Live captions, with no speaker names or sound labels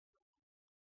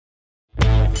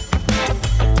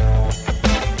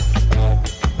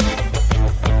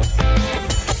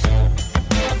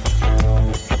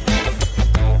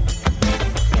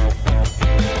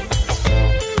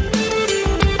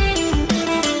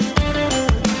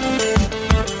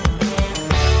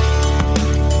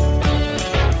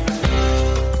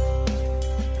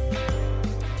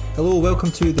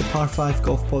Welcome to the Par 5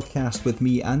 Golf Podcast with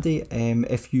me, Andy.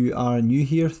 If you are new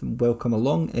here, welcome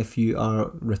along. If you are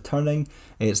returning,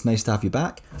 it's nice to have you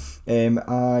back.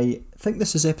 I think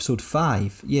this is episode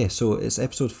 5. Yeah, so it's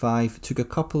episode 5. Took a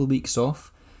couple of weeks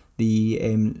off.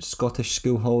 The Scottish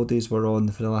school holidays were on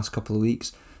for the last couple of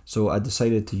weeks, so I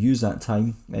decided to use that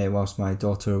time whilst my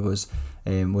daughter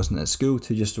wasn't at school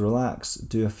to just relax,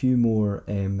 do a few more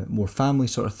family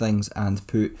sort of things, and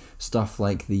put stuff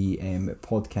like the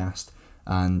podcast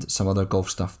and some other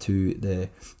golf stuff to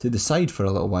the side for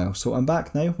a little while. So I'm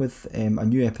back now with a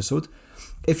new episode.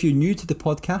 If you're new to the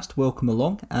podcast, welcome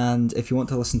along, and if you want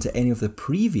to listen to any of the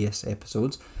previous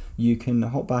episodes, you can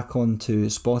hop back onto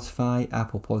Spotify,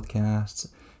 Apple Podcasts,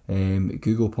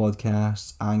 Google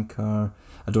Podcasts, Anchor.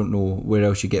 I don't know where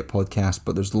else you get podcasts,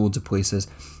 but there's loads of places.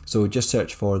 So just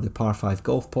search for the Par 5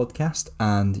 Golf Podcast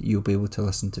and you'll be able to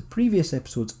listen to previous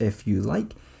episodes if you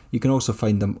like. You can also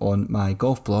find them on my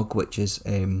golf blog, which is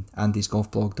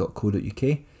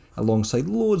andysgolfblog.co.uk, alongside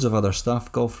loads of other stuff,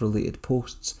 golf-related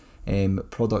posts,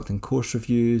 product and course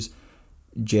reviews,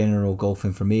 general golf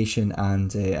information,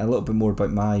 and a little bit more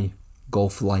about my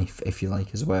golf life, if you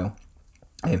like, as well.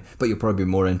 But you'll probably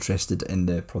be more interested in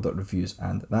the product reviews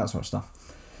and that sort of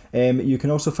stuff. You can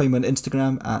also find me on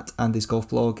Instagram at Andy's Golf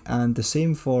Blog, and the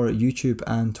same for YouTube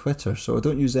and Twitter. So I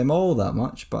don't use them all that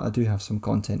much, but I do have some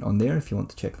content on there if you want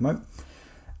to check them out.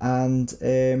 And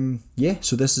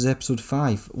so this is episode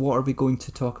 5. What are we going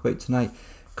to talk about tonight?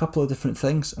 A couple of different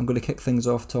things. I'm going to kick things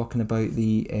off talking about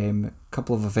the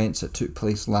couple of events that took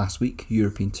place last week,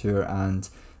 European Tour and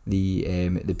the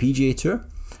PGA Tour.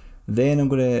 Then I'm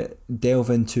going to delve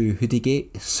into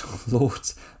Hoodiegate, so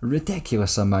loads,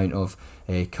 ridiculous amount of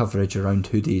coverage around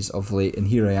hoodies of late, and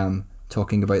here I am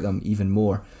talking about them even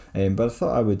more. But I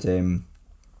thought I would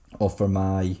offer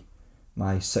my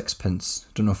sixpence.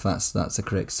 I don't know if that's the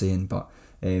correct saying, but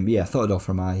I thought I'd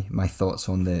offer my thoughts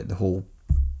on the whole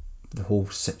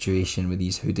situation with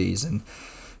these hoodies, and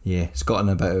it's gotten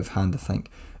a bit out of hand, I think.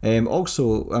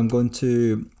 Also, I'm going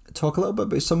to talk a little bit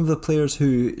about some of the players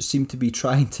who seem to be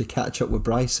trying to catch up with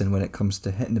Bryson when it comes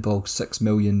to hitting the ball 6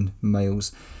 million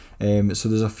miles. So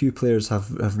there's a few players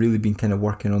have really been kind of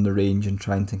working on the range and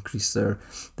trying to increase their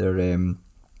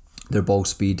ball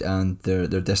speed and their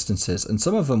distances, and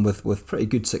some of them with pretty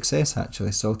good success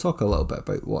actually. So I'll talk a little bit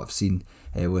about what I've seen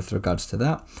with regards to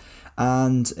that.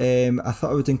 And I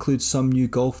thought I would include some new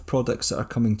golf products that are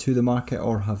coming to the market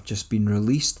or have just been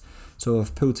released. So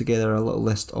I've pulled together a little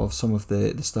list of some of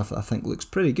the stuff that I think looks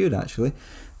pretty good actually.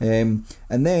 And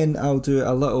then I'll do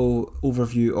a little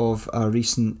overview of a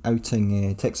recent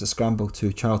outing, Texas Scramble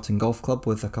to Charlton Golf Club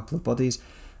with a couple of buddies.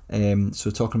 So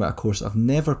talking about a course I've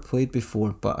never played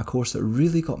before, but a course that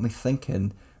really got me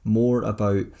thinking more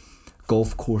about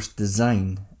golf course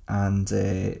design, and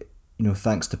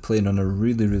thanks to playing on a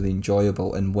really, really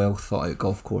enjoyable and well thought out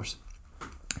golf course.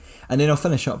 And then I'll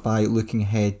finish up by looking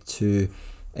ahead to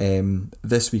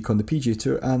this week on the PGA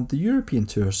Tour and the European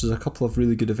Tour. So there's a couple of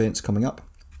really good events coming up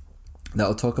that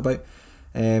I'll talk about,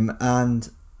 and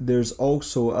there's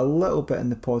also a little bit in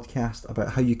the podcast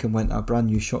about how you can win a brand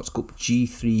new ShotScope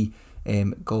G3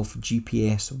 Golf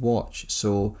GPS watch.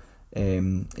 So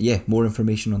more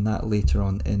information on that later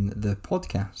on in the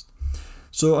podcast.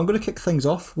 So I'm going to kick things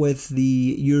off with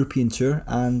the European Tour,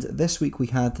 and this week we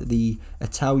had the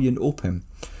Italian Open.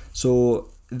 So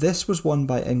this was won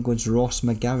by England's Ross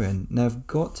McGowan. Now I've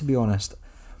got to be honest,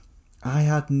 I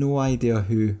had no idea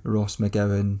who Ross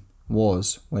McGowan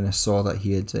was when I saw that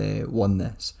he had won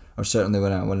this, or certainly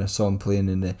when I saw him playing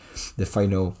in the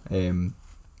final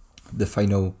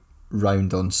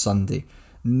round on Sunday.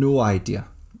 No idea.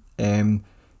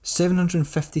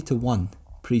 750 to 1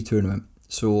 pre-tournament.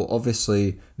 So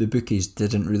obviously the bookies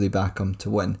didn't really back him to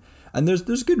win, and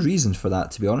there's good reasons for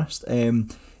that, to be honest.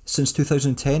 Since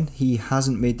 2010, he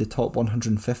hasn't made the top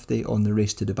 150 on the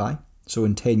Race to Dubai. So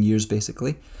in 10 years,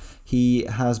 basically, he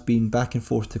has been back and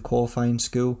forth to qualifying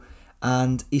school,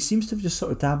 and he seems to have just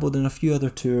sort of dabbled in a few other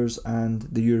tours and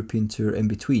the European Tour in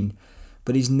between.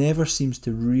 But he's never seems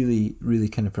to really, really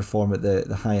kind of perform at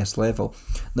the highest level.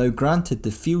 Now, granted,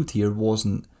 the field here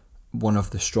wasn't one of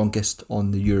the strongest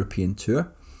on the European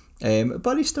Tour,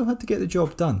 but he still had to get the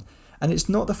job done. And it's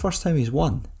not the first time he's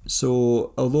won.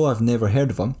 So although I've never heard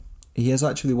of him, he has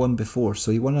actually won before. So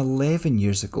he won 11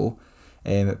 years ago,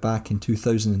 back in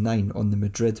 2009 on the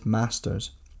Madrid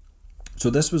Masters. So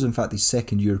this was in fact his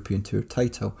second European Tour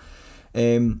title.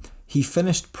 He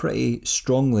finished pretty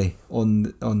strongly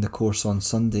on the course on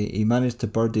Sunday. He managed to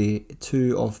birdie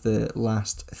 2 of the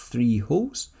last 3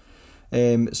 holes.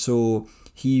 So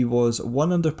he was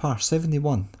 1 under par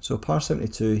 71. So par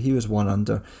 72, he was 1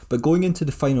 under. But going into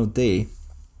the final day,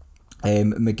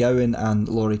 McGowan and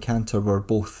Laurie Canter were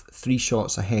both 3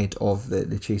 shots ahead of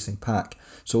the chasing pack.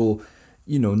 So,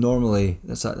 normally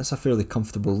that's a fairly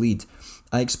comfortable lead.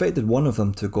 I expected one of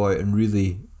them to go out and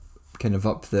really kind of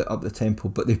up the tempo,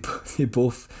 but they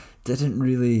both didn't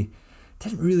really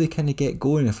kind of get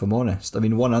going, if I'm honest. I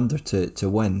mean, 1 under to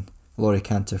win. Laurie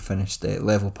Canter finished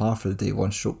level par for the day,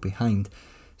 1 stroke behind.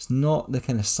 It's not the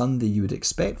kind of Sunday you would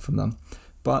expect from them,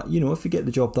 but if you get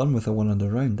the job done with a 1 under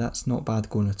round, that's not bad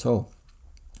going at all.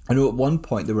 I know at one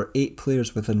point there were 8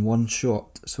 players within 1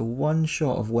 shot, so 1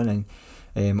 shot of winning,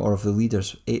 or of the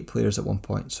leaders, 8 players at one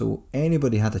point, so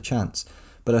anybody had a chance.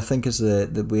 But I think as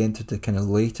we entered the kind of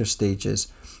later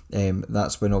stages,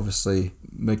 that's when obviously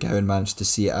McGowan managed to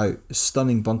see it out.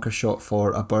 Stunning bunker shot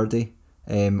for a birdie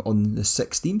on the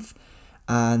 16th,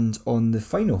 and on the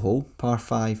final hole, par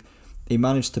 5, he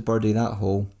managed to birdie that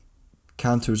hole.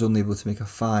 Canter was only able to make a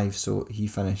 5, so he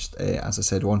finished, as I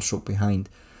said, 1 stroke behind.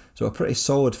 So a pretty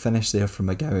solid finish there from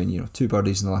McGowan. 2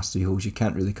 birdies in the last 3 holes, you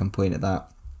can't really complain at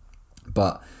that.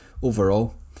 But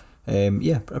overall,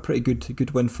 a pretty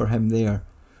good win for him there.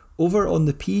 Over on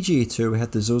the PGA Tour, we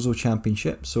had the Zozo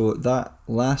Championship. So that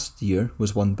last year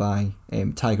was won by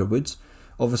Tiger Woods.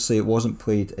 Obviously, it wasn't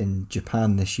played in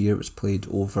Japan this year. It was played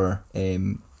over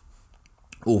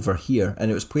here,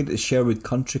 and it was played at the Sherwood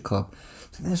Country Club.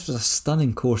 This was a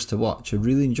stunning course to watch. I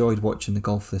really enjoyed watching the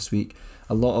golf this week.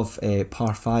 A lot of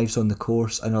par 5s on the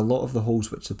course, and a lot of the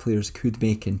holes which the players could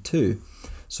make in 2.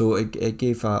 So it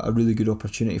gave a really good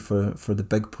opportunity for the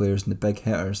big players and the big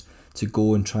hitters to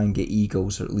go and try and get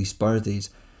eagles or at least birdies.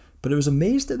 But I was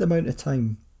amazed at the amount of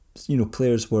time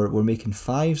players were making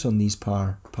 5s on these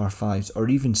par 5s, or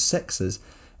even 6s.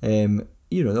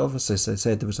 Obviously, as I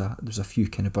said, there was a few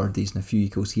kind of birdies and a few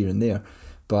eagles here and there,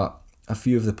 but a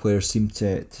few of the players seemed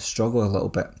to struggle a little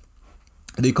bit.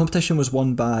 The competition was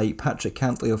won by Patrick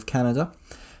Cantlay of Canada,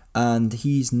 and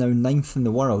he's now 9th in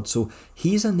the world. So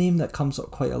he's a name that comes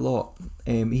up quite a lot.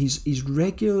 He's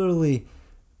regularly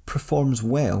performs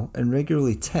well and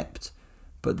regularly tipped,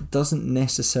 but doesn't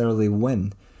necessarily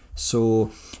win.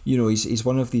 So he's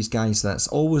one of these guys that's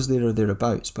always there or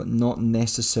thereabouts, but not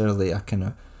necessarily a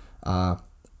kind of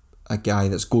a guy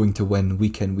that's going to win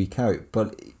week in, week out.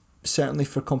 But certainly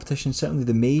for competition, certainly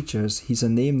the majors, he's a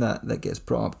name that gets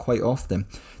brought up quite often.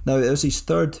 Now, it was his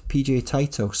 3rd PGA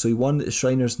title, so he won at the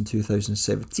Shriners in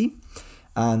 2017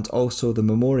 and also the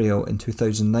Memorial in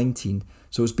 2019.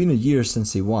 So it's been a year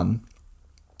since he won.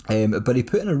 But he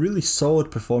put in a really solid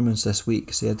performance this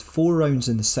week. So he had 4 rounds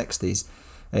in the 60s,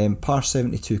 par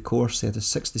 72 course. He had a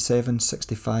 67,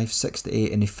 65,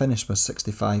 68, and he finished with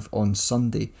 65 on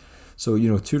Sunday. So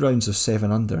 2 rounds of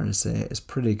 7 under is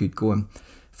pretty good going.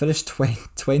 Finished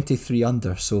 23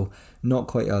 under, so not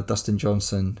quite a Dustin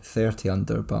Johnson 30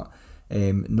 under, but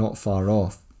not far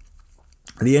off.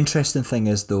 The interesting thing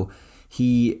is, though,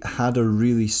 he had a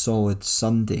really solid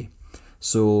Sunday.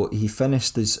 So he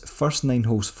finished his first 9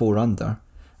 holes 4 under,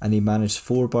 and he managed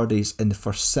 4 birdies in the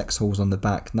first 6 holes on the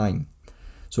back 9.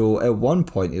 So at one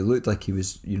point it looked like he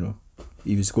was going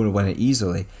to win it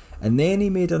easily, and then he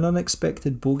made an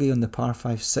unexpected bogey on the par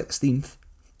 5 16th,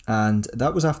 and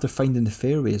that was after finding the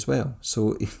fairway as well.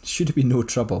 So it should have been no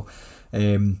trouble.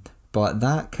 But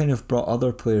that kind of brought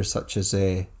other players such as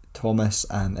Thomas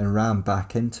and Rahm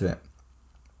back into it.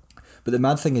 But the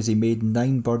mad thing is he made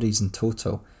 9 birdies in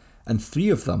total, and 3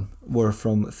 of them were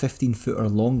from 15 foot or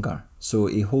longer. So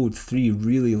he holed 3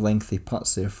 really lengthy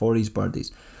putts there for his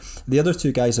birdies. The other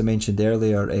 2 guys I mentioned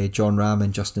earlier, Jon Rahm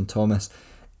and Justin Thomas,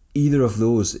 either of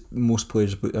those most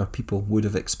players or people would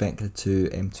have expected to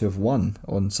have won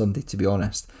on Sunday, to be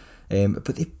honest.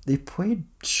 But they played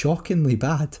shockingly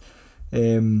bad.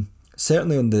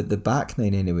 Certainly on the back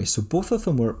 9 anyway. So both of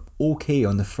them were okay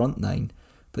on the front 9,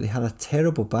 but they had a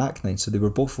terrible back 9. So they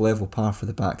were both level par for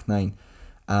the back 9.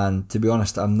 And to be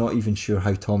honest, I'm not even sure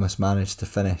how Thomas managed to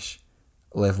finish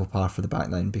level par for the back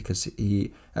 9, because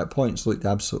he at points looked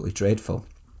absolutely dreadful.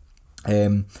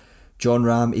 Jon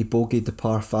Rahm, he bogeyed the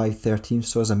par 5 13th,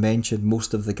 so as I mentioned,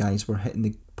 most of the guys were hitting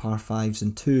the par 5s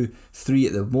in 2, 3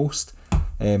 at the most.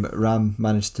 Rahm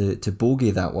managed to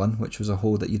bogey that one, which was a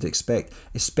hole that you'd expect,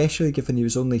 especially given he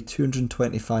was only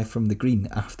 225 from the green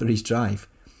after his drive.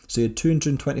 So he had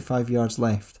 225 yards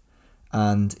left,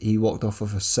 and he walked off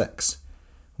with a 6.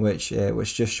 Which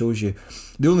just shows you.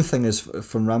 The only thing is,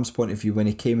 from Rahm's point of view, when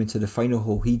he came into the final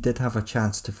hole, he did have a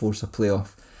chance to force a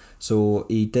playoff. So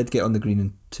he did get on the green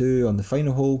in 2 on the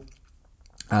final hole,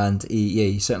 and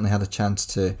he certainly had a chance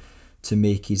to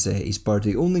make his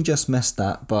birdie. Only just missed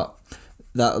that, but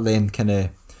that then kind of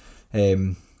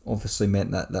obviously meant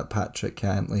that Patrick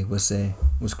Cantlay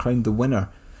was crowned the winner.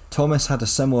 Thomas had a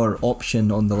similar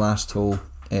option on the last hole,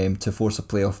 to force a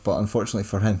playoff, but unfortunately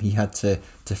for him, he had to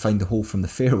find the hole from the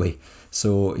fairway.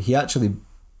 So he actually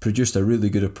produced a really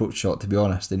good approach shot, to be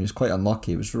honest, and he was quite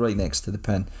unlucky. It was right next to the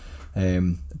pin,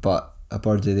 but a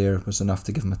birdie there was enough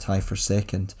to give him a tie for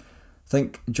second. I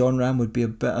think Jon Rahm would be a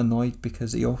bit annoyed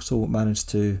because he also managed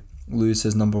to lose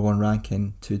his number one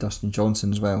ranking to Dustin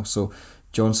Johnson as well. So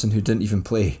Johnson, who didn't even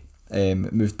play,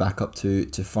 moved back up to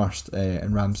first,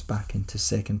 and Rahm's back into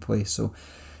second place. So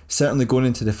certainly going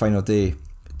into the final day,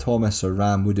 Thomas or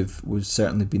Rahm would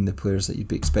certainly been the players that you'd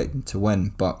be expecting to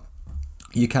win, but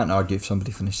you can't argue if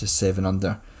somebody finishes 7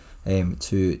 under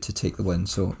to take the win.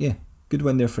 So yeah, good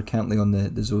win there for Cantlay on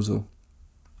the Zozo.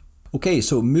 Okay,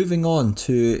 so moving on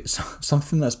to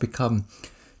something that's become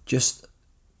just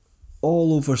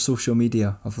all over social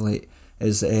media of late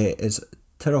is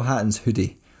Tyrrell Hatton's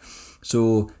hoodie.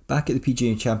 So back at the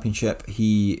PGA Championship,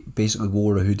 he basically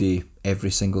wore a hoodie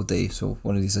every single day. So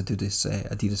one of these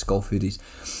Adidas golf hoodies.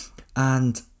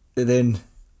 And then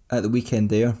at the weekend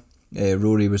there,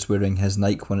 Rory was wearing his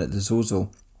Nike one at the Zozo.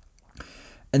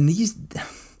 And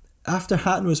after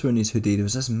Hatton was wearing his hoodie, there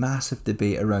was this massive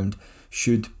debate around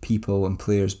should people and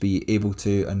players be able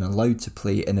to and allowed to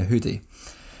play in a hoodie.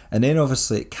 And then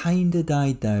obviously it kind of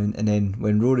died down, and then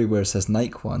when Rory wears his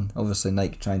Nike one, obviously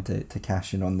Nike trying to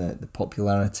cash in on the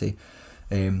popularity,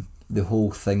 the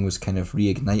whole thing was kind of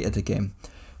reignited again.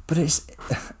 But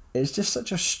it's just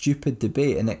such a stupid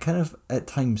debate, and it kind of at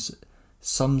times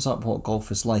sums up what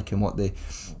golf is like and what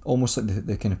almost like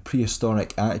the kind of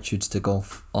prehistoric attitudes to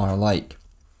golf are like.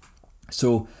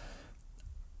 So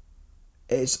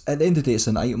it's at the end of the day, it's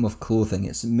an item of clothing.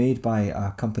 It's made by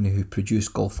a company who produce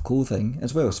golf clothing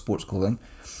as well as sports clothing.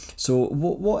 So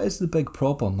what is the big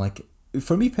problem? Like,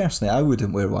 for me personally, I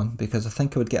wouldn't wear one because I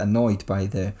think I would get annoyed by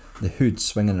the hood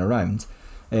swinging around.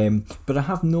 But I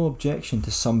have no objection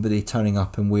to somebody turning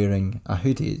up and wearing a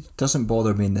hoodie. It doesn't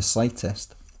bother me in the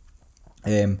slightest.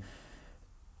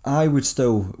 I would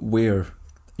still wear,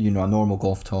 a normal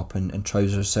golf top and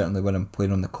trousers, certainly when I'm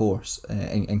playing on the course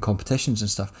in competitions and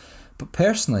stuff. But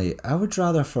personally, I would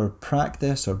rather for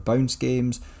practice or bounce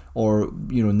games or,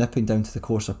 nipping down to the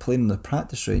course or playing on the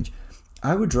practice range,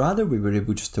 I would rather we were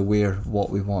able just to wear what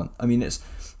we want. I mean, it's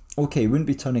okay, we wouldn't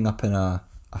be turning up in a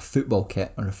football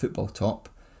kit or a football top,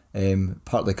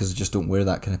 partly because I just don't wear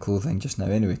that kind of clothing just now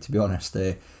anyway, to be honest.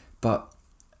 But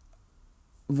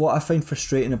what I find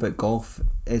frustrating about golf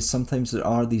is sometimes there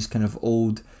are these kind of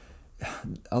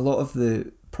a lot of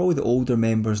probably the older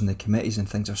members and the committees and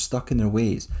things are stuck in their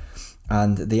ways.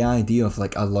 And the idea of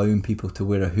like allowing people to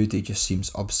wear a hoodie just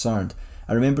seems absurd.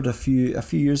 I remembered a few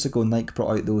years ago, Nike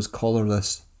brought out those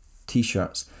collarless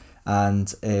t-shirts, and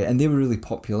they were really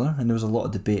popular. And there was a lot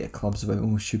of debate at clubs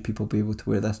about, should people be able to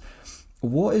wear this?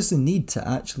 What is the need to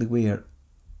actually wear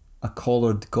a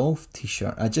collared golf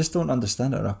t-shirt? I just don't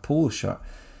understand it. Or a polo shirt.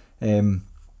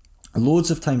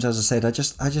 Loads of times, as I said, I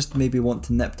just maybe want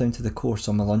to nip down to the course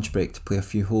on my lunch break to play a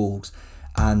few holes,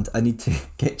 and I need to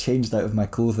get changed out of my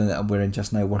clothing that I'm wearing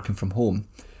just now working from home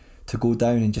to go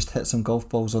down and just hit some golf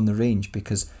balls on the range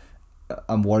because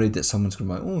I'm worried that someone's going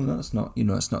to be like, that's not,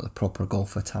 it's not the proper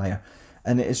golf attire.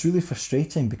 And it's really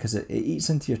frustrating because it eats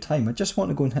into your time. I just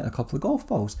want to go and hit a couple of golf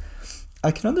balls.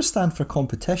 I can understand for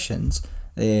competitions,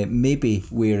 maybe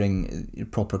wearing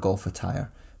proper golf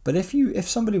attire. But if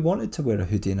somebody wanted to wear a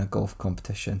hoodie in a golf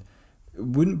competition, it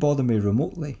wouldn't bother me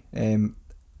remotely.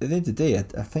 At the end of the day,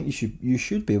 I think you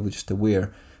should be able just to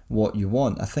wear what you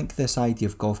want. I think this idea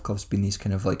of golf clubs being these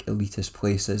kind of like elitist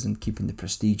places and keeping the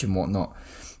prestige and whatnot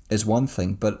is one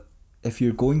thing. But if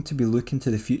you're going to be looking to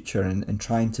the future and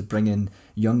trying to bring in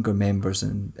younger members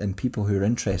and people who are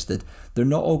interested, they're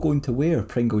not all going to wear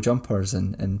Pringle jumpers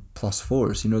and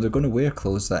 +4s. They're going to wear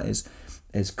clothes that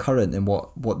is current in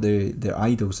what their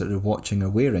idols that they're watching are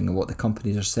wearing and what the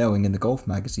companies are selling in the golf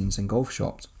magazines and golf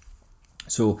shops.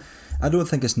 So I don't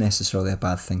think it's necessarily a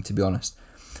bad thing, to be honest.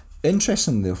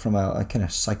 Interestingly though, from a kind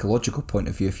of psychological point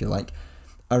of view, if you like,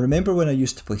 I remember when I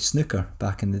used to play snooker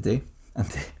back in the day, and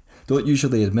don't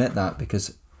usually admit that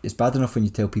because it's bad enough when you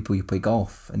tell people you play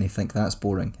golf and they think that's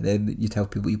boring. Then you tell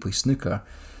people you play snooker,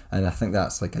 and I think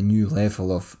that's like a new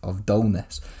level of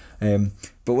dullness.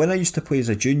 But when I used to play as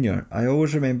a junior, I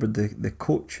always remembered the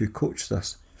coach who coached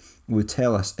us would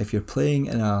tell us if you're playing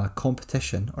in a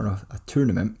competition or a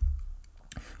tournament,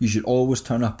 you should always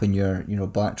turn up in your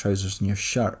black trousers and your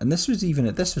shirt. And this was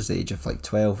the age of like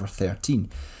 12 or 13.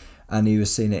 And he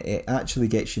was saying it actually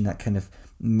gets you in that kind of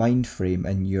mind frame,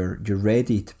 and you're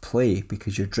ready to play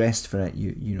because you're dressed for it.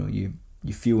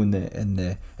 You feel in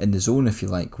the zone, if you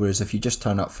like. Whereas if you just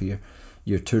turn up for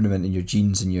your tournament in your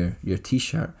jeans and your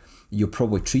t-shirt, you'll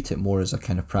probably treat it more as a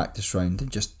kind of practice round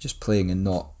and just playing and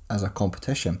not as a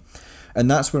competition. And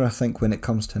that's where I think when it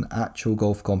comes to an actual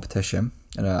golf competition,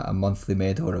 and a monthly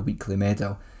medal or a weekly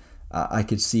medal, I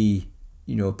could see,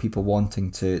 people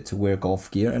wanting to wear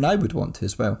golf gear, and I would want to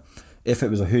as well. If it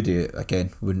was a hoodie,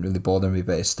 again, wouldn't really bother me,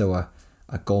 but it's still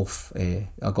a golf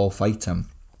item.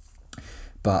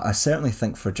 But I certainly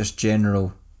think for just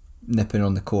general nipping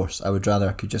on the course, I would rather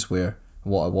I could just wear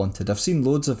what I wanted. I've seen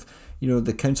loads of,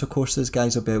 the council courses,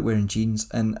 guys will be out wearing jeans,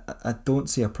 and I don't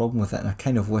see a problem with it. And I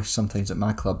kind of wish sometimes at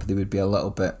my club they would be a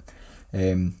little bit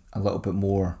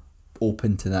more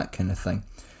open to that kind of thing.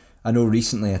 I know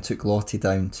recently I took Lottie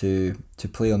down to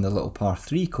play on the little par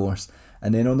 3 course,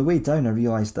 and then on the way down I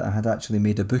realised that I had actually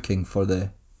made a booking for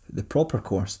the proper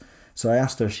course. So I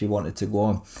asked her if she wanted to go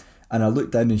on, and I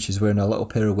looked down and she's wearing a little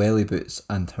pair of welly boots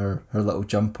and her little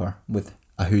jumper with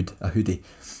a hoodie.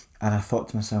 And I thought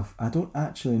to myself, I don't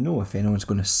actually know if anyone's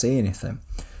going to say anything.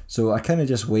 So I kind of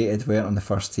just went on the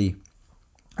first tee,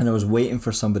 and I was waiting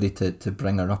for somebody to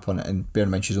bring her up on it. And bear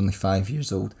in mind, she's only 5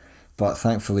 years old. But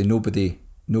thankfully, nobody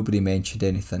mentioned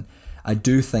anything. I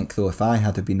do think, though, if I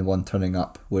had been the one turning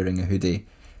up wearing a hoodie,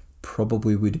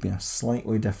 probably would have been a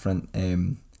slightly different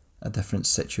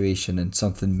situation, and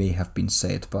something may have been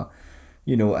said. But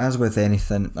as with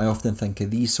anything, I often think of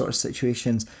these sort of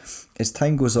situations, as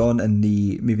time goes on and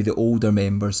maybe the older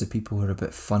members, the people who are a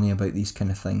bit funny about these kind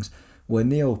of things, when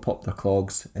they all pop their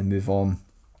clogs and move on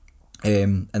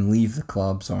and leave the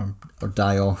clubs or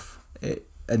die off,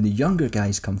 and the younger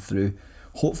guys come through,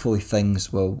 hopefully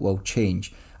things will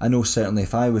change. I know certainly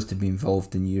if I was to be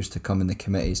involved in years to come in the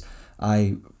committees,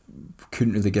 I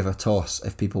couldn't really give a toss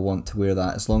if people want to wear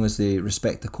that, as long as they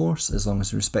respect the course, as long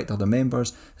as they respect other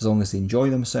members, as long as they enjoy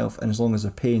themselves, and as long as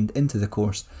they're paying into the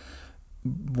course.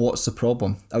 What's the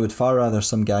problem? I would far rather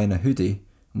some guy in a hoodie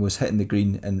was hitting the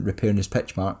green and repairing his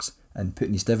pitch marks and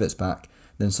putting his divots back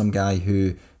than some guy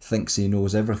who thinks he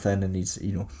knows everything and he's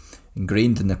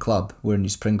ingrained in the club wearing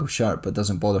his Pringle shirt but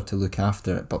doesn't bother to look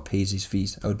after it but pays his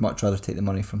fees. I would much rather take the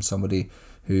money from somebody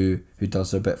who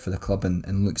does their bit for the club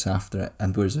and looks after it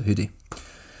and wears a hoodie.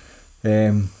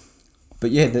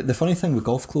 But yeah, the funny thing with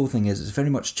golf clothing is it's very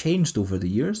much changed over the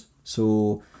years.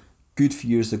 So good few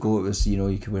years ago it was,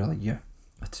 you could wear like your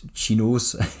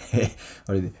chinos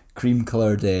or the cream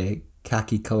coloured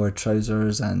khaki coloured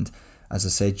trousers, and as I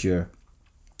said, your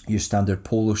standard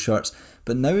polo shirts.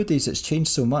 But nowadays it's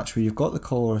changed so much where you've got the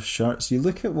collar shirts. You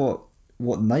look at what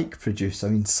Nike produce. I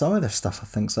mean, some of their stuff I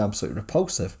think is absolutely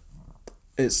repulsive.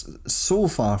 It's so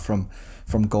far from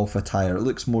golf attire. It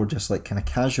looks more just like kind of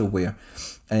casual wear,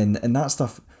 and that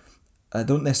stuff I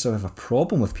don't necessarily have a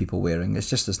problem with people wearing.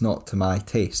 It's not to my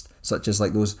taste, such as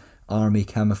like those army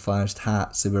camouflaged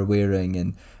hats they were wearing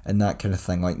and that kind of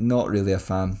thing. Like, not really a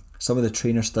fan. Some of the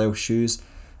trainer style shoes,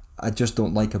 I just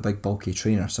don't like a big bulky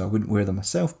trainer, so I wouldn't wear them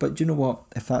myself. But you know what?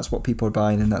 If that's what people are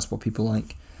buying and that's what people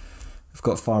like, I've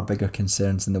got far bigger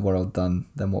concerns in the world than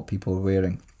what people are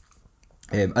wearing.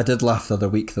 I did laugh the other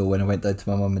week though when I went down to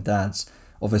my mum and dad's.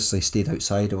 Obviously stayed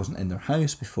outside, I wasn't in their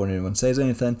house before anyone says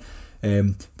anything.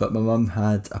 But my mum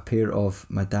had a pair of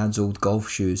my dad's old golf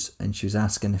shoes, and she was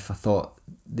asking if I thought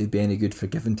they'd be any good for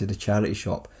giving to the charity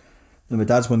shop. And my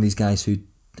dad's one of these guys who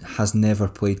has never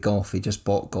played golf. He just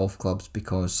bought golf clubs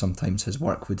because sometimes his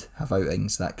work would have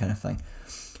outings, that kind of thing.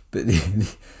 But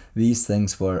these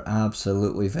things were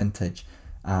absolutely vintage,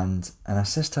 and I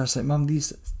said to her, I was like, Mum,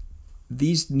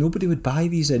 these nobody would buy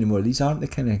these anymore. These aren't the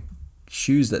kind of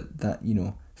shoes that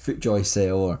FootJoy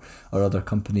sell or other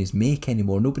companies make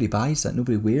anymore. Nobody buys that.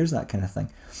 Nobody wears that kind of thing.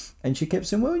 And she kept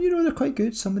saying, well, they're quite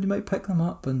good. Somebody might pick them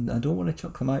up and I don't want to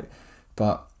chuck them out.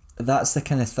 But that's the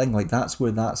kind of thing, like that's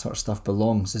where that sort of stuff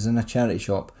belongs, is in a charity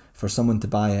shop for someone to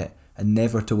buy it and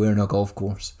never to wear on a golf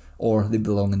course, or they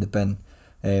belong in the bin.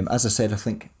 As I said, I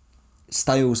think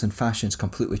styles and fashions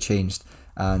completely changed,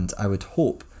 and I would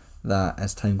hope that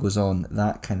as time goes on,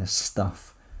 that kind of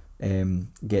stuff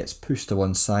gets pushed to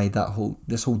one side.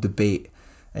 This whole debate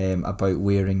about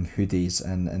wearing hoodies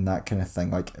and that kind of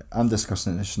thing. Like, I'm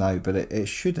discussing this now, but it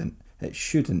shouldn't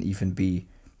even be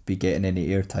getting any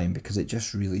airtime, because it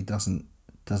just really doesn't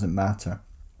matter.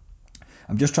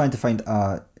 I'm just trying to find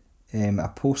a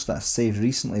post that I saved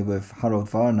recently with Harold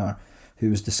Varner, who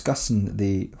was discussing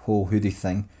the whole hoodie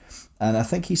thing, and I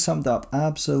think he summed up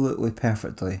absolutely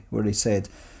perfectly, where he said,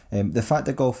 the fact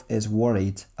that golf is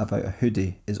worried about a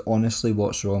hoodie is honestly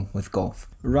what's wrong with golf.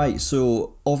 Right,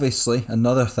 so obviously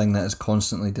another thing that is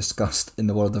constantly discussed in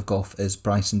the world of golf is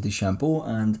Bryson DeChambeau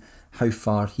and how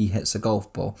far he hits a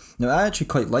golf ball. Now, I actually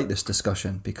quite like this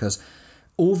discussion, because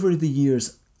over the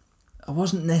years I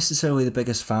wasn't necessarily the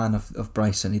biggest fan of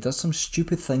Bryson. He does some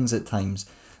stupid things at times,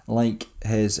 like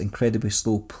his incredibly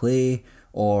slow play,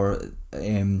 or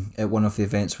at one of the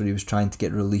events where he was trying to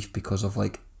get relief because of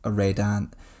like a red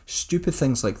ant. Stupid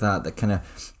things like that kind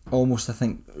of almost, I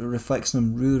think, reflects on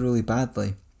him really, really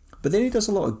badly. But then he does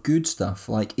a lot of good stuff.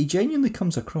 Like, he genuinely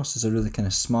comes across as a really kind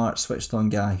of smart, switched on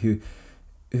guy who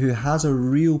has a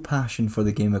real passion for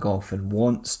the game of golf and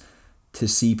wants to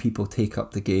see people take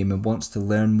up the game and wants to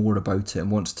learn more about it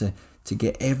and wants to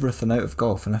get everything out of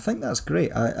golf. And I think that's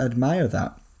great. I admire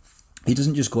that. He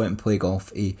doesn't just go out and play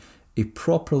golf. He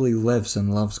properly lives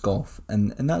and loves golf.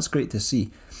 And that's great to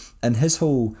see. And his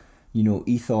whole,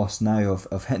 ethos now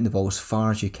of hitting the ball as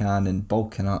far as you can and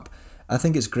bulking up, I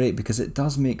think it's great because it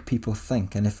does make people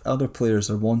think. And if other players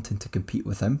are wanting to compete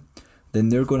with him, then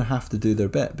they're going to have to do their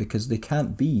bit because they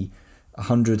can't be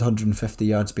 100, 150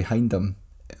 yards behind him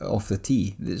off the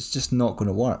tee. It's just not going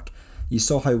to work. You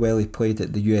saw how well he played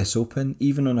at the US Open,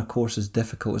 even on a course as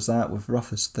difficult as that, with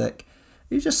rough as thick.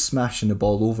 He's just smashing the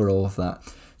ball over all of that.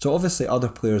 So obviously other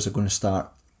players are going to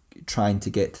start trying to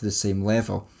get to the same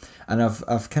level. And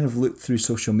I've kind of looked through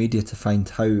social media to find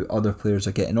how other players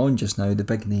are getting on just now, the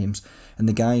big names, and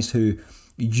the guys who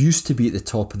used to be at the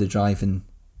top of the driving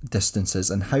distances,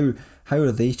 and how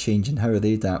are they changing, how are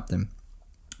they adapting.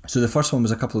 So the first one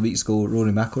was a couple of weeks ago,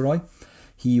 Rory McIlroy.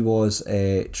 He was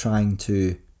trying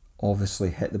to obviously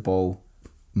hit the ball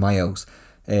miles.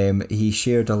 He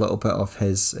shared a little bit of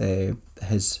his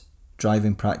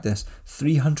driving practice,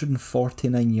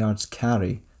 349 yards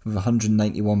carry with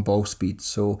 191 ball speed,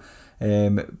 so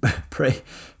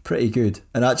pretty good.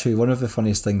 And actually, one of the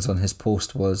funniest things on his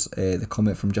post was the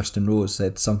comment from Justin Rose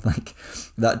said something like,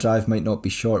 that drive might not be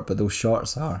short, but those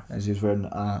shorts are, as he was wearing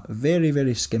a very,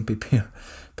 very skimpy pair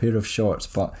of shorts.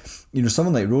 But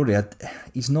someone like Rory,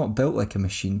 he's not built like a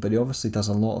machine, but he obviously does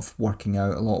a lot of working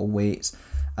out, a lot of weights,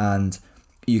 and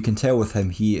you can tell with him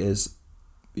he's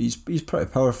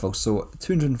pretty powerful. So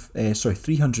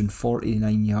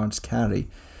 349 yards carry.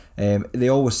 They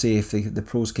always say if the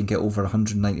pros can get over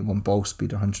 191 ball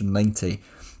speed or 190,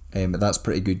 that's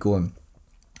pretty good going.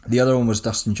 The other one was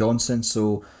Dustin Johnson.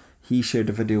 So he shared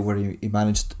a video where he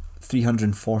managed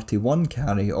 341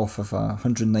 carry off of a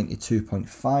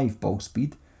 192.5 ball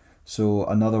speed. So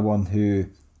another one who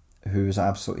was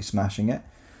absolutely smashing it.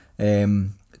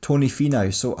 Tony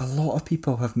Finau. So a lot of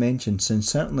people have mentioned, and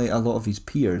certainly a lot of his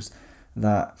peers,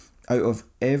 that out of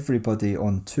everybody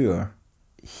on tour,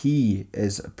 he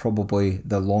is probably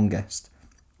the longest.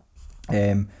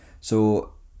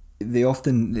 So they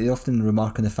often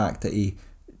remark on the fact that he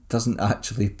doesn't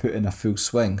actually put in a full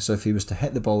swing. So if he was to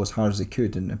hit the ball as hard as he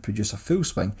could and produce a full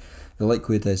swing, the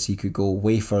likelihood is he could go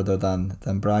way further than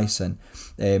Bryson.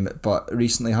 But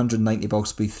recently 190 ball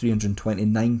speed,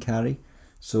 329 carry.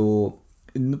 So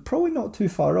probably not too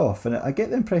far off. And I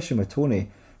get the impression with Tony,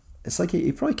 it's like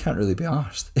he probably can't really be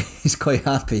arsed. He's quite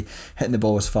happy hitting the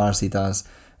ball as far as he does.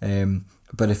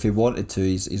 But if he wanted to,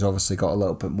 he's obviously got a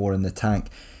little bit more in the tank.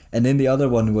 And then the other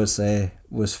one was Phil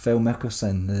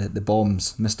Mickelson, the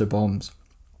Bombs, Mr. Bombs.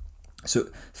 So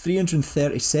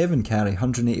 337 carry,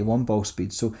 181 ball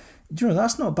speed. So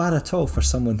that's not bad at all for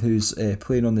someone who's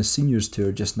playing on the seniors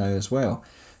tour just now as well.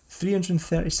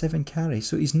 337 carry.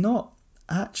 So he's not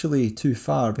actually too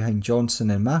far behind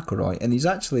Johnson and McIlroy, and he's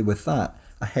actually with that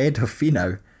ahead of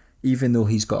Finau, even though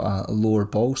he's got a lower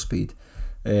ball speed.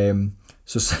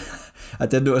 So I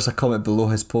did notice a comment below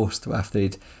his post after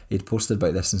he'd posted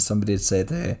about this, and somebody had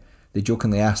said they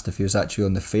jokingly asked if he was actually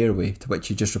on the fairway, to which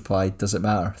he just replied, "Does it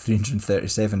matter?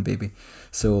 337, baby."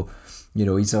 So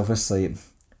he's obviously.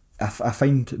 I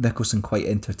find Mickelson quite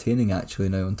entertaining actually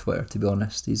now on Twitter. To be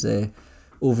honest, he's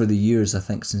over the years, I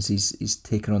think, since he's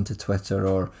taken onto Twitter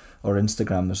or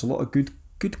Instagram, there's a lot of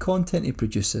good content he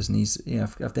produces, and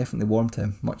I've definitely warmed to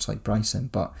him, much like Bryson.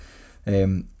 But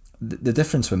the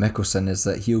difference with Mickelson is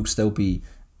that he'll still be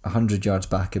 100 yards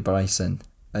back of Bryson,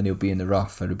 and he'll be in the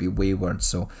rough, and it'll be wayward.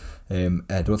 So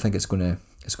I don't think it's going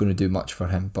to do much for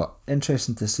him. But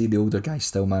interesting to see the older guys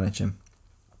still managing.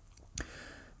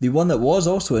 The one that was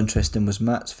also interesting was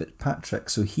Matt Fitzpatrick.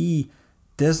 So he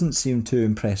doesn't seem too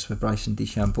impressed with Bryson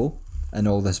DeChambeau and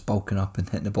all this bulking up and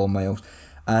hitting the ball miles,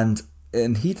 and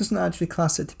he doesn't actually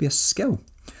class it to be a skill.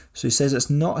 So he says it's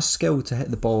not a skill to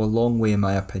hit the ball a long way, in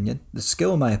my opinion. The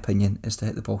skill, in my opinion, is to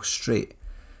hit the ball straight.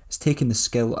 It's taking the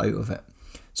skill out of it.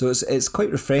 So it's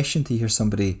quite refreshing to hear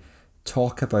somebody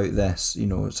talk about this,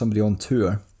 somebody on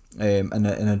tour, and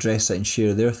address it and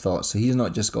share their thoughts. So he's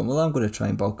not just going, well, I'm going to try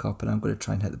and bulk up and I'm going to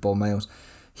try and hit the ball miles.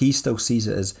 He still sees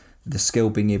it as the skill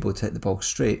being able to hit the ball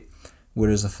straight.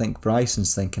 Whereas I think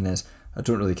Bryson's thinking is, I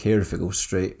don't really care if it goes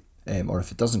straight or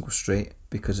if it doesn't go straight,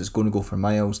 because it's going to go for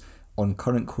miles. On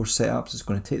current course setups, it's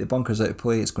going to take the bunkers out of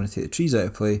play, it's going to take the trees out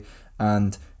of play,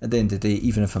 And at the end of the day,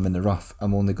 even if I'm in the rough,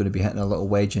 I'm only going to be hitting a little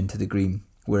wedge into the green.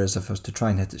 Whereas if I was to try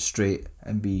and hit it straight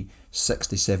and be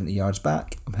 60, 70 yards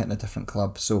back, I'm hitting a different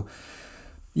club. So,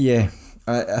 yeah,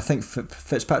 I think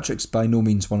Fitzpatrick's by no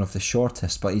means one of the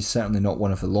shortest, but he's certainly not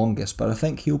one of the longest. But I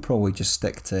think he'll probably just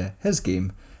stick to his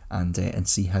game and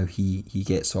see how he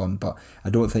gets on. But I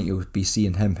don't think you'll be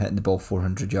seeing him hitting the ball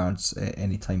 400 yards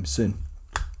anytime soon.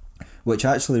 Which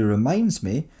actually reminds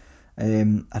me,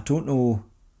 I don't know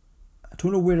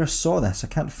where I saw this. I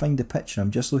can't find the picture.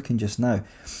 I'm just looking just now.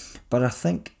 But I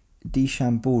think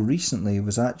DeChambeau recently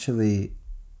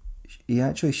he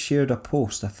actually shared a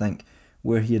post, I think,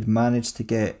 where he had managed to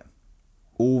get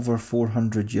over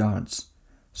 400 yards.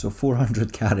 So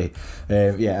 400 carry.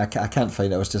 I can't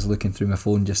find it. I was just looking through my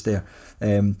phone just there.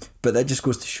 But that just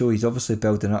goes to show he's obviously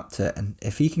building up to it. And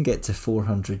if he can get to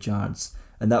 400 yards,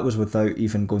 and that was without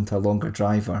even going to a longer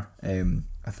driver,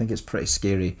 I think it's pretty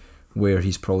scary where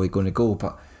he's probably going to go.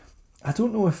 But I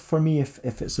don't know if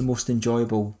it's the most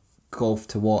enjoyable golf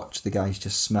to watch, the guys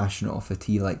just smashing it off a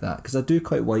tee like that, because I do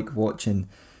quite like watching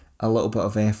a little bit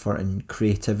of effort and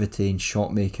creativity and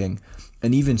shot making,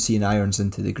 and even seeing irons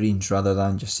into the greens rather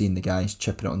than just seeing the guys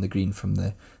chipping it on the green from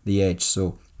the edge.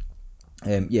 So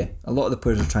a lot of the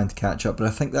players are trying to catch up, but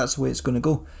I think that's the way it's going to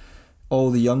go.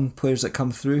 All the young players that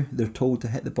come through, they're told to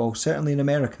hit the ball, certainly in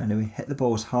America anyway, hit the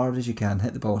ball as hard as you can,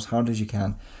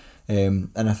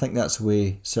 and I think that's the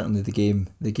way certainly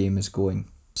the game is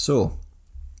going. So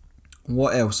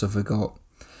what else have we got?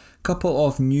 A couple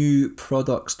of new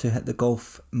products to hit the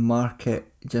golf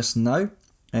market just now.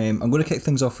 I'm going to kick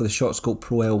things off with the ShotScope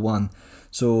Pro L1.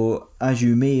 So as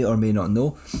you may or may not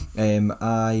know,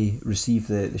 I receive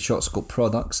the ShotScope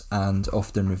products and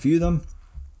often review them.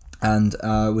 And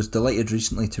I was delighted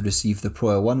recently to receive the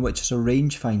Pro L1, which is a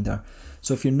rangefinder.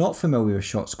 So if you're not familiar with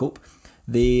ShotScope,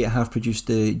 they have produced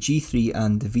the G3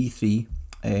 and the V3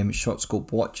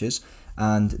 ShotScope watches.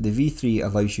 And the V3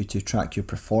 allows you to track your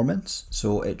performance,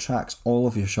 so it tracks all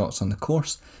of your shots on the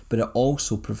course, but it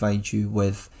also provides you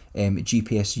with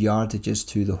GPS yardages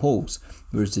to the holes,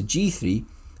 whereas the G3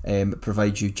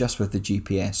 provides you just with the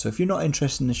GPS. So if you're not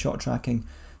interested in the shot tracking,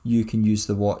 you can use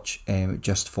the watch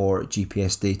just for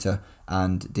GPS data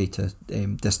and data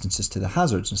distances to the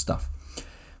hazards and stuff.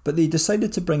 But they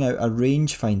decided to bring out a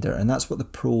rangefinder, and that's what the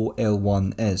Pro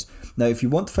L1 is. Now, if you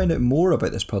want to find out more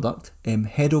about this product,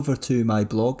 head over to my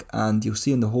blog, and you'll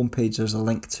see on the homepage there's a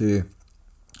link to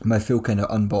my full kind of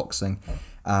unboxing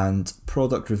and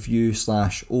product review /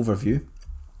 overview.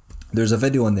 There's a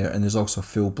video on there, and there's also a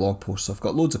full blog post. So I've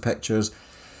got loads of pictures,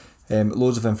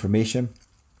 loads of information.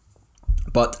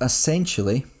 But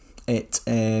essentially, it's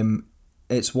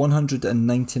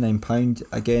 £199.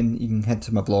 Again, you can head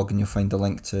to my blog and you'll find the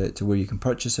link to where you can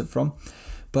purchase it from.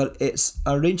 But it's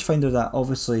a rangefinder that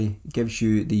obviously gives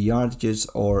you the yardages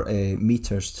or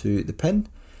meters to the pin.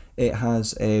 It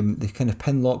has the kind of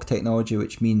pin lock technology,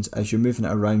 which means as you're moving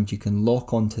it around, you can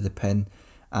lock onto the pin,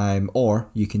 or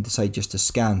you can decide just to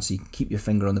scan, so you can keep your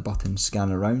finger on the button and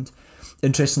scan around.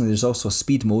 Interestingly, there's also a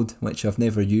speed mode, which I've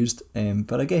never used,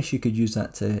 but I guess you could use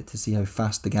that to see how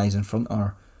fast the guys in front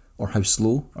are, or how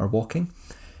slow are walking.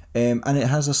 And it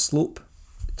has a slope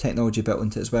technology built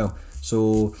into it as well.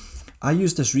 So I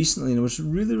used this recently and I was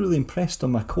really, really impressed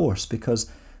on my course, because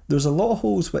there's a lot of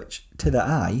holes which, to the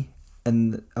eye,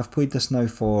 and I've played this now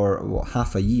for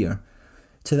half a year,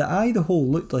 to the eye the hole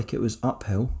looked like it was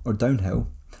uphill or downhill,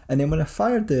 and then when I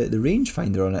fired the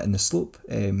rangefinder on it and the slope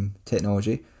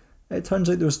technology, it turns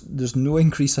out there's no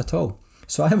increase at all.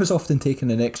 So I was often taking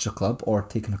an extra club or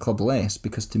taking a club less,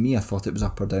 because to me I thought it was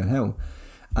up or downhill,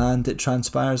 and it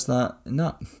transpires that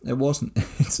it wasn't.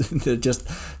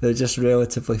 they're just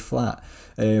relatively flat.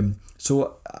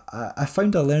 So I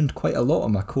found I learned quite a lot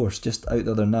on my course just out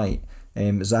the other night,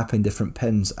 zapping different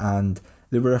pins, and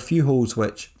there were a few holes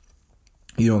which,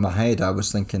 in my head I was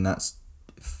thinking that's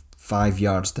 5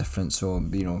 yards difference, so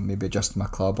maybe adjust my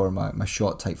club or my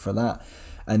shot type for that.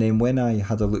 And then when I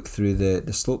had a look through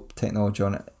the slope technology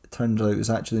on it, it turned out it was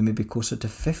actually maybe closer to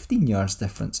 15 yards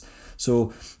difference.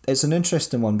 So it's an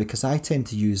interesting one, because I tend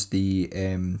to use the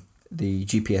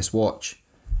GPS watch,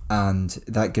 and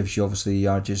that gives you obviously the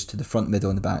yardages to the front, middle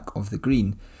and the back of the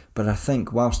green. But I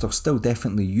think whilst I'll still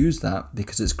definitely use that,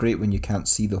 because it's great when you can't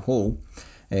see the hole,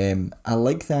 I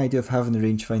like the idea of having the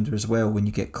rangefinder as well when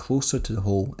you get closer to the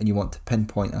hole and you want to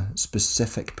pinpoint a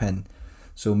specific pin.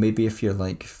 So maybe if you're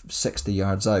like 60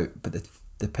 yards out, but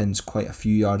the pin's quite a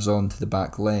few yards on to the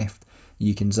back left,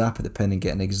 you can zap at the pin and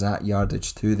get an exact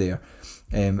yardage to there.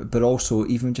 But also,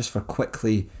 even just for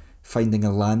quickly finding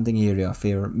a landing area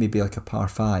for maybe like a par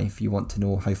 5, you want to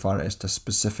know how far it is to a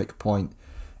specific point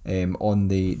on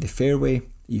the fairway,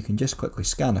 you can just quickly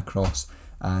scan across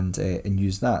and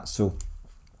use that. So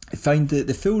find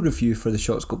the full review for the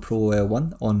ShotScope Pro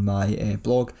L1 on my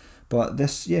blog. But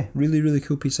this, really, really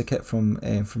cool piece of kit from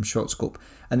ShotScope.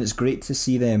 And it's great to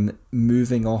see them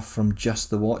moving off from just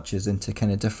the watches into kind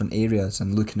of different areas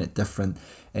and looking at different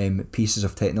pieces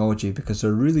of technology, because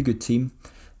they're a really good team.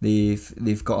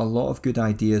 They've got a lot of good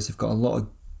ideas. They've got a lot of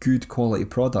good quality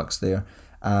products there.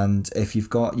 And if you've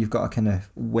got a kind of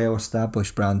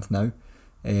well-established brand now,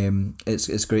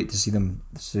 it's great to see them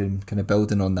soon kind of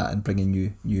building on that and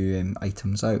bringing new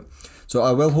items out. So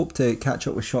I will hope to catch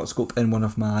up with ShotScope in one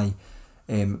of my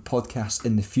podcasts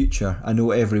in the future. I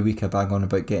know every week I bang on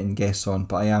about getting guests on,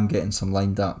 but I am getting some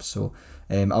lined up. So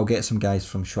I'll get some guys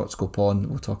from ShotScope on.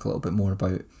 We'll talk a little bit more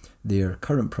about their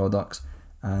current products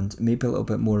and maybe a little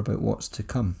bit more about what's to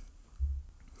come.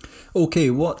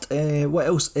 Okay, what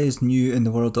else is new in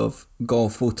the world of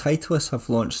golf? Well, Titleist have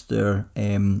launched their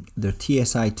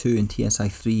TSI2 and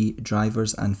TSI3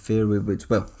 drivers and fairway woods.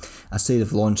 Well, I say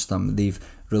they've launched them. They've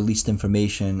released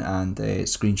information and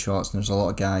screenshots, and there's a lot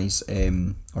of guys,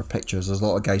 or pictures, there's a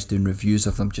lot of guys doing reviews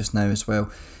of them just now as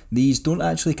well. These don't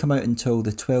actually come out until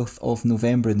the 12th of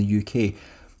November in the UK.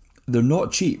 They're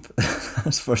not cheap,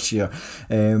 that's for sure.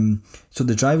 So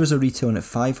the drivers are retailing at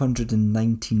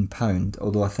 £519,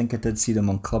 although I think I did see them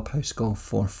on Clubhouse Golf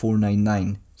for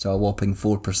 $499, so a whopping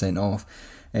 4% off.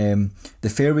 The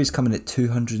fairway's coming at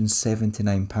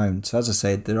 £279. So as I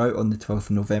said, they're out on the 12th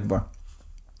of November.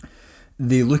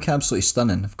 They look absolutely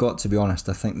stunning, I've got to be honest.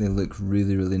 I think they look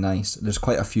really, really nice. There's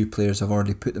quite a few players have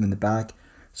already put them in the bag.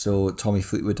 So Tommy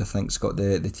Fleetwood, I think, has got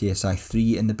the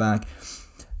TSI3 in the bag.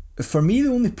 For me,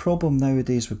 the only problem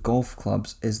nowadays with golf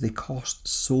clubs is they cost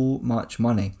so much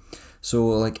money. So,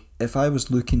 like, if I was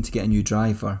looking to get a new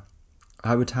driver,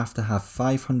 I would have to have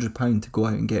 £500 to go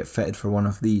out and get fitted for one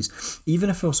of these. Even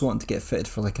if I was wanting to get fitted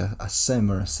for like a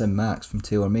Sim or a Sim Max from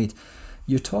TaylorMade,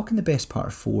 you're talking the best part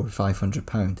of £400 or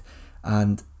 £500,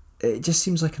 and it just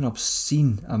seems like an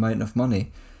obscene amount of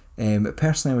money.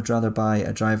 Personally, I would rather buy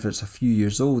a driver that's a few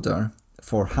years older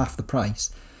for half the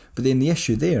price. But then the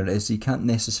issue there is you can't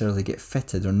necessarily get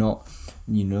fitted, or not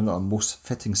on most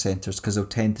fitting centres, because they'll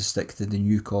tend to stick to the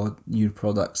new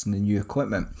products and the new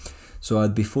equipment. So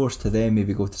I'd be forced to then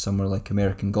maybe go to somewhere like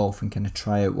American Golf and kind of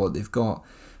try out what they've got.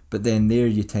 But then there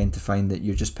you tend to find that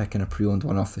you're just picking a pre-owned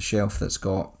one off the shelf that's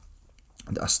got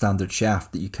a standard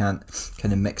shaft that you can't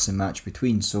kind of mix and match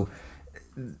between. So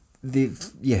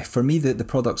for me the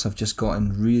products have just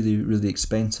gotten really, really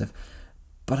expensive.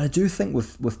 But I do think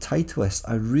with Titleist,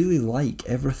 I really like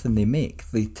everything they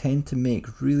make. They tend to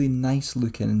make really nice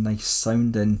looking and nice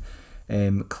sounding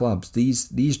clubs.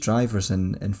 These drivers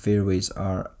and fairways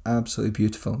are absolutely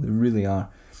beautiful. They really are.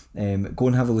 Go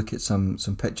and have a look at some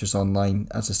pictures online.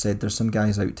 As I said, there's some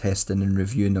guys out testing and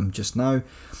reviewing them just now.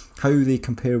 How they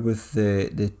compare with the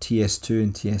TS2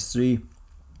 and TS3,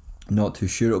 not too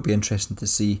sure. It'll be interesting to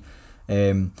see.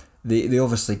 They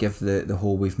obviously give the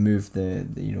whole, we've moved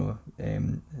the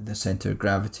centre of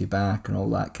gravity back and all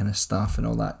that kind of stuff and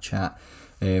all that chat.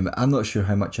 I'm not sure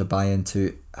how much I buy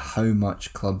into how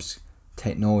much clubs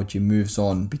technology moves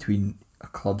on between a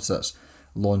clubs that's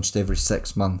launched every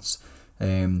 6 months.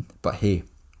 But hey,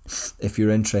 if you're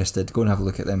interested, go and have a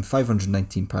look at them.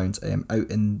 £519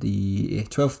 out in the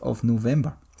 12th of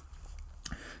November.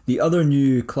 The other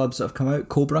new clubs that have come out,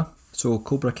 Cobra. So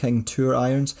Cobra King Tour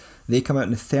irons, they come out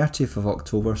on the 30th of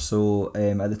October, so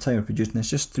at the time of producing this,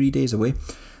 just 3 days away.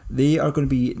 They are going to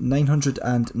be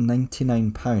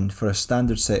 £999 for a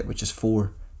standard set, which is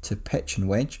 4 to pitch and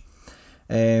wedge.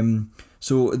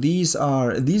 So these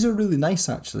are really nice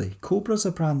actually. Cobra's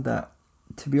a brand that,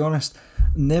 to be honest,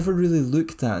 never really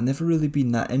looked at, never really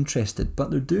been that interested,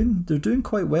 but they're doing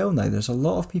quite well now. There's a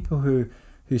lot of people who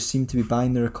seem to be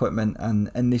buying their equipment,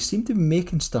 and they seem to be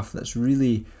making stuff that's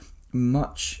really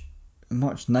much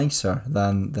nicer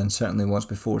than certainly was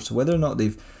before. So whether or not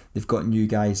they've got new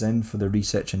guys in for the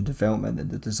research and development and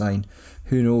the design,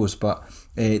 who knows? But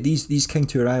these King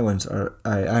Tour irons are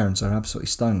absolutely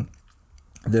stunning.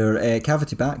 They're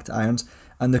cavity backed irons,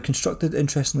 and they're constructed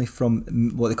interestingly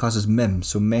from what they class as MIM,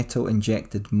 so metal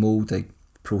injected moulding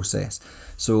process.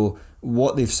 So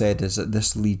what they've said is that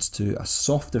this leads to a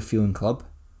softer feeling club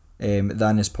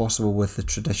than is possible with the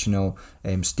traditional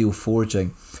steel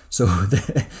forging. So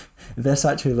this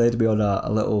actually led me on a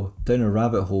little down a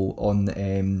rabbit hole on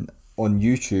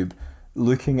YouTube,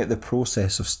 looking at the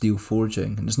process of steel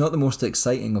forging, and it's not the most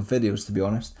exciting of videos, to be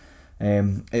honest.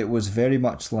 It was very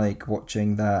much like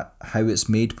watching that How It's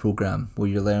Made program, where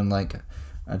you learn, like,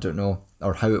 I don't know,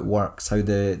 or how it works, how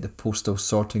the postal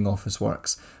sorting office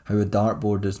works, how a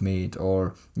dartboard is made,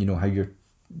 or how your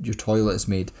your toilet is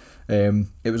made.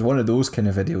 It was one of those kind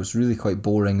of videos, really quite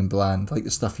boring and bland, like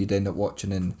the stuff you'd end up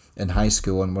watching in high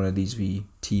school on one of these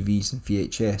TVs and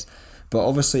VHS. But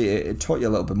obviously it taught you a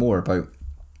little bit more about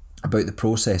the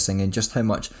processing and just how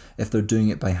much, if they're doing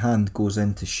it by hand, goes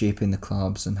into shaping the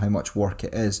clubs and how much work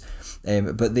it is.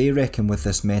 But they reckon with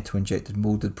this metal injected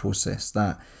molded process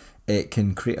that it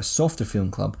can create a softer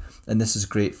feeling club, and this is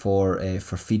great for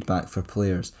feedback for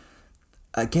players.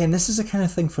 Again, this is the kind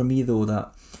of thing for me though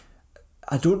that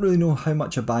I don't really know how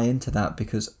much I buy into that,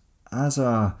 because as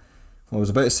a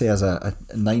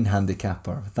 9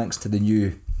 handicapper, thanks to the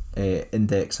new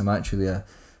index, I'm actually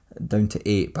down to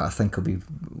 8, but I think I'll be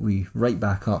right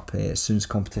back up as soon as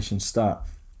competitions start.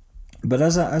 But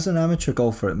as an amateur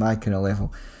golfer at my kind of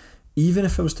level, even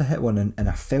if I was to hit one and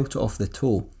I felt it off the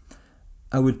toe,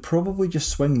 I would probably just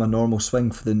swing my normal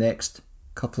swing for the next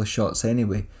couple of shots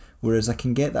anyway. Whereas I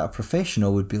can get that a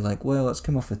professional would be like, well, it's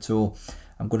come off the toe,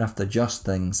 I'm going to have to adjust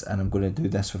things and I'm going to do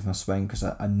this with my swing because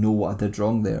I know what I did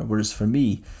wrong there. Whereas for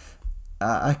me,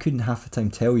 I couldn't half the time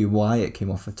tell you why it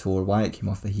came off the toe or why it came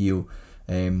off the heel.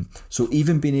 So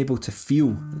even being able to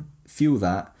feel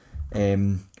that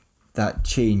that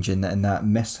change and that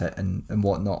miss hit and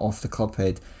whatnot off the club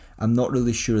head, I'm not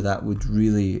really sure that would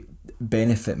really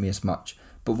benefit me as much.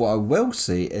 But what I will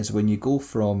say is when you go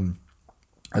from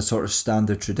a sort of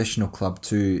standard traditional club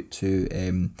to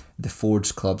the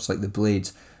forged clubs like the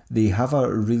blades, they have a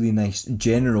really nice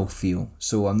general feel.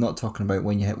 So I'm not talking about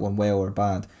when you hit one well or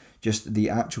bad, just the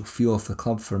actual feel of the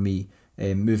club for me.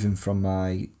 Moving from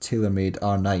my TaylorMade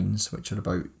R9s, which are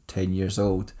about 10 years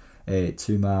old,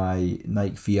 to my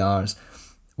Nike VRs,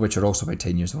 which are also about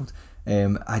 10 years old,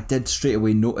 I did straight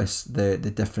away notice the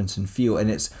difference in feel.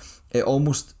 And it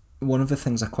almost, one of the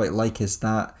things I quite like is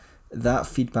that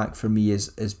feedback for me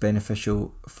is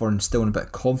beneficial for instilling a bit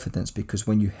of confidence, because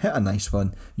when you hit a nice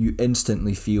one, you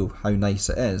instantly feel how nice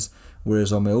it is.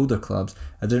 Whereas on my older clubs,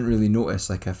 I didn't really notice,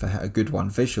 like if I hit a good one,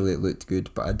 visually it looked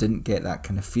good, but I didn't get that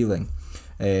kind of feeling.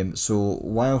 So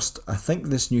whilst I think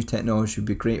this new technology would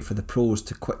be great for the pros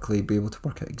to quickly be able to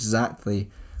work out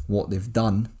exactly what they've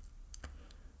done,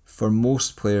 for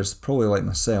most players, probably like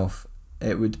myself,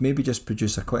 it would maybe just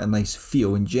produce quite a nice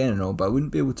feel in general, but I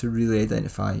wouldn't be able to really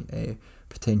identify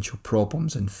potential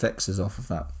problems and fixes off of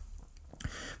that.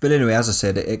 But anyway, as I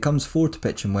said, it comes forward to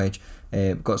pitch and wedge.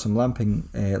 Got some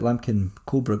Lamkin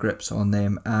Cobra grips on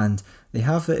them, and they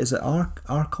have is it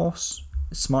Arcos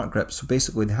smart grips. So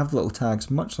basically they have little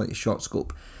tags much like the Shot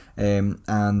Scope,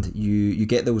 and you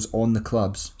get those on the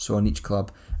clubs, so on each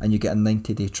club, and you get a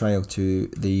 90-day trial to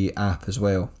the app as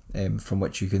well, from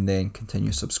which you can then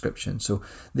continue subscription. So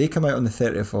they come out on the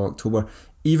 30th of October.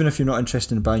 Even if you're not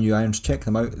interested in buying new irons, check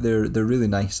them out. They're really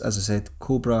nice. As I said,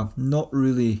 Cobra, not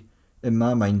really in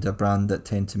my mind a brand that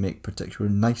tend to make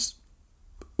particularly nice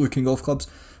looking golf clubs,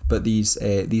 but these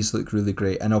look really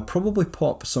great. And I'll probably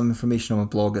pop some information on my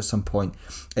blog at some point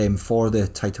for the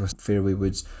Titleist fairway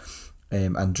woods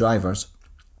and drivers.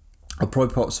 I'll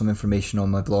probably pop some information on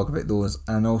my blog about those,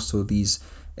 and also these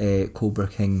Cobra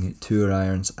King tour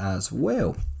irons as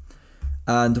well.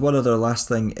 And one other last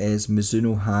thing is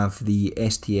Mizuno have the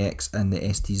STX and the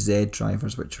STZ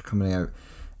drivers, which are coming out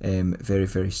very,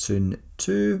 very soon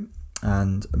too.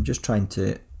 And I'm just trying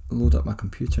to load up my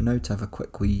computer now to have a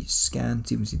quick wee scan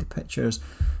to even see the pictures.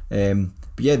 But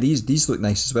yeah, these look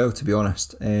nice as well, to be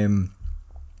honest.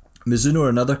 Mizuno are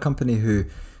another company who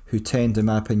tend, in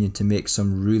my opinion, to make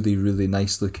some really, really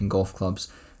nice looking golf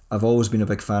clubs. I've always been a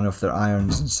big fan of their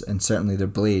irons and certainly their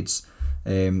blades.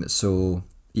 So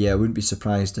yeah, I wouldn't be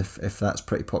surprised if that's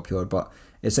pretty popular. But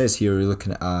it says here we're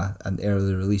looking at an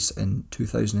early release in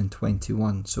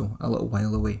 2021, so a little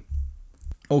while away.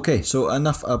 Okay, so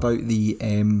enough about the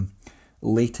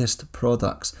latest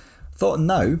products. Thought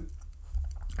now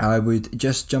I would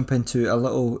just jump into a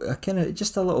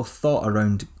little thought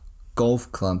around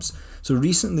golf clubs. So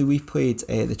recently we played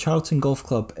the Charlton Golf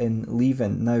Club in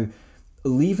Leven. Now,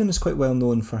 Leven is quite well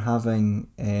known for having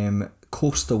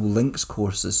coastal links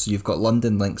courses. So you've got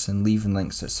London links and Leven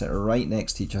links that sit right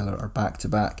next to each other or back to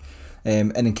back.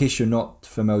 And in case you're not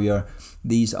familiar,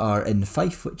 these are in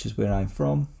Fife, which is where I'm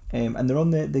from. And they're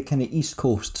on the kind of east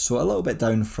coast, so a little bit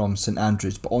down from St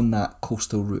Andrews, but on that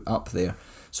coastal route up there.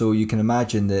 So you can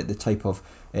imagine the type of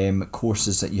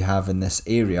courses that you have in this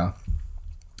area.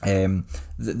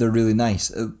 They're really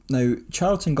nice. Now,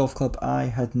 Charlton Golf Club I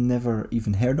had never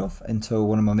even heard of until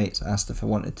one of my mates asked if I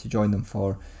wanted to join them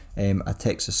for a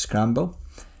Texas Scramble.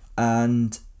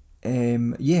 And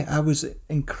I was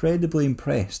incredibly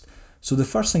impressed. So the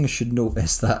first thing I should note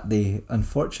is that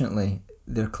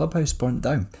their clubhouse burnt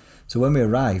down. So when we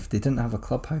arrived, they didn't have a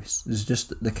clubhouse. It was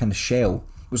just the kind of shell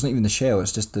it's not even the shell.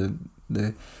 It's just the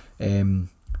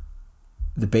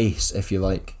base, if you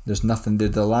like. There's nothing.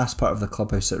 The last part of the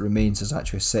clubhouse that remains is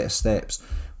actually a set of steps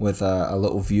with a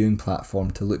little viewing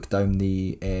platform to look down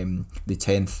the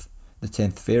 10th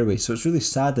fairway. So it's really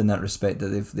sad in that respect that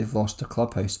they've lost their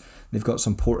clubhouse. They've got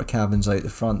some porta cabins out the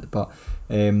front, but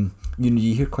you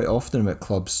hear quite often about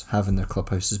clubs having their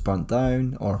clubhouses burnt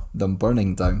down or them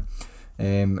burning down.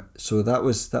 So that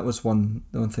was one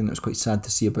thing that was quite sad to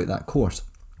see about that course.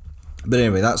 But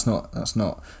anyway, that's not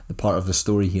the part of the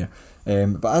story here.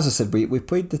 But as I said, we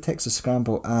played the Texas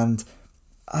Scramble and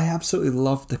I absolutely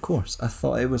loved the course. I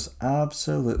thought it was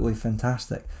absolutely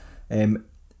fantastic.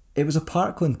 It was a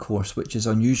parkland course, which is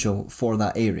unusual for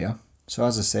that area. So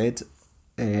as I said,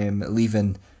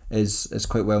 Leven is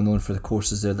quite well known for the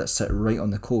courses there that sit right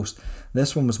on the coast.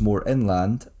 This one was more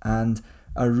inland and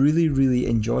I really, really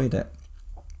enjoyed it.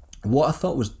 What I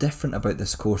thought was different about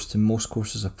this course to most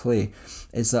courses I play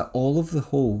is that all of the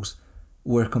holes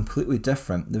were completely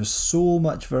different. There was so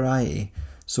much variety.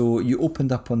 So you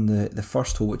opened up on the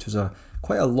first hole, which was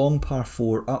quite a long par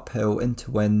 4 uphill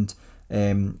into wind,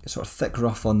 sort of thick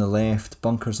rough on the left,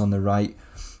 bunkers on the right,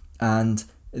 and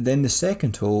then the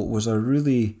second hole was a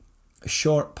really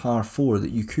short par 4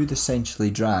 that you could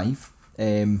essentially drive,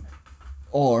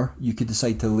 or you could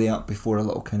decide to lay up before a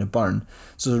little kind of burn.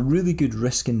 So it's a really good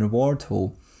risk and reward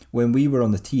hole. When we were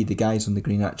on the tee, the guys on the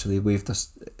green actually waved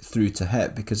us through to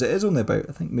hit because it is only about,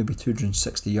 I think, maybe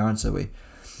 260 yards away.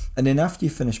 And then after you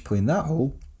finish playing that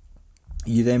hole,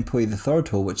 you then play the third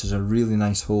hole, which is a really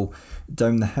nice hole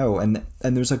down the hill. And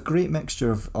there's a great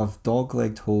mixture of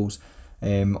dog-legged holes,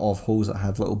 of holes that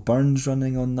had little burns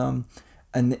running on them.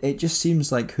 And it just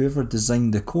seems like whoever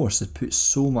designed the course had put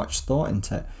so much thought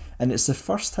into it. And it's the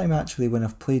first time actually when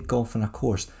I've played golf on a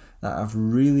course that I've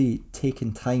really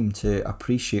taken time to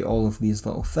appreciate all of these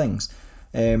little things.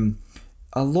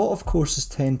 A lot of courses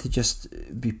tend to just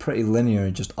be pretty linear,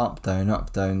 just up, down,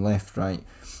 left, right.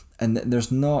 And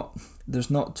there's not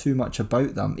too much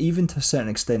about them. Even to a certain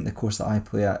extent, the course that I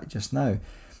play at just now,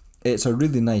 it's a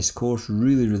really nice course,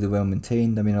 really, really well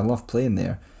maintained. I mean, I love playing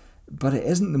there. But it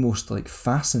isn't the most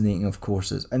fascinating of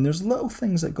courses. And there's little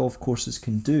things that golf courses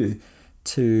can do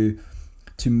to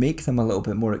make them a little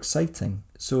bit more exciting.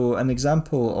 So an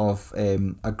example of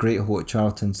a great hole at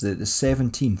Charlton's, the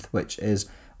 17th, which is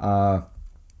a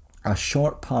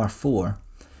short par 4.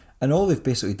 And all they've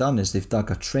basically done is they've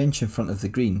dug a trench in front of the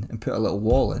green and put a little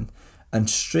wall in. And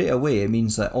straight away it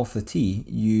means that off the tee,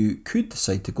 you could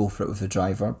decide to go for it with a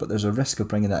driver, but there's a risk of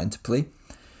bringing that into play.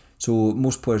 So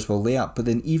most players will lay up, but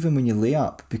then even when you lay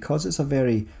up, because it's a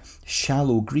very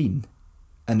shallow green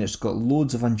and it's got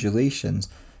loads of undulations,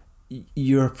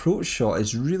 your approach shot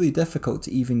is really difficult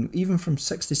to even from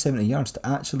 60, 70 yards to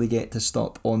actually get to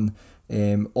stop on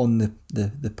the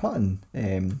putting,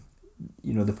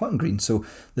 the putting green. So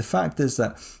the fact is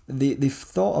that they've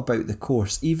thought about the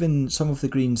course. Even some of the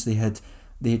greens they had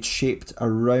shaped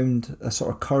around a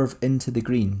sort of curve into the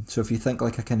green. So if you think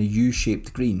like a kind of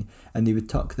U-shaped green, and they would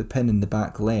tuck the pin in the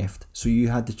back left. So you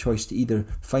had the choice to either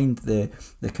find the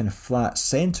kind of flat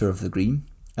centre of the green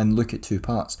and look at 2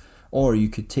 putts, or you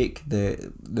could take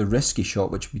the risky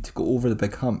shot, which would be to go over the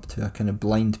big hump to a kind of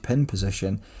blind pin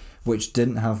position, which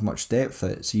didn't have much depth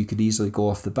at it, so you could easily go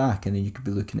off the back, and then you could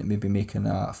be looking at maybe making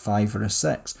a 5 or a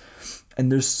 6.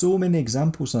 And there's so many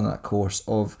examples on that course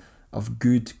of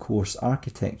good course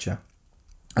architecture.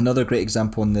 Another great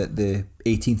example on the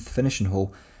 18th finishing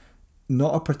hole,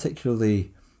 not a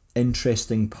particularly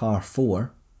interesting par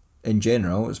 4 in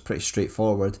general, it was pretty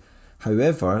straightforward.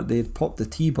 However, they had popped the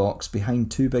tee box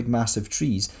behind 2 big massive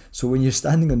trees, so when you're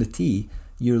standing on the tee,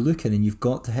 you're looking and you've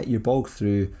got to hit your ball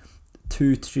through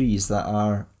 2 trees that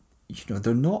are,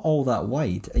 they're not all that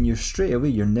wide, and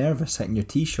you're nervous hitting your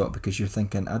tee shot because you're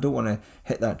thinking, I don't want to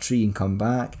hit that tree and come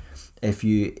back. If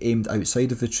you aimed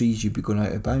outside of the trees, you'd be going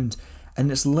out of bounds.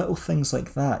 And it's little things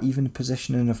like that, even the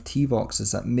positioning of tee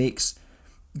boxes, that makes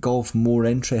golf more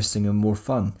interesting and more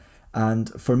fun. And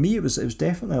for me, it was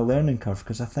definitely a learning curve,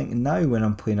 because I think now when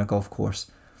I'm playing a golf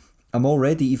course, I'm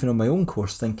already, even on my own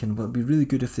course, thinking, well, it'd be really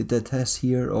good if they did this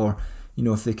here, or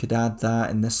if they could add that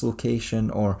in this location,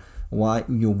 or why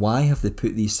have they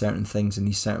put these certain things in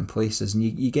these certain places, and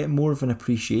you get more of an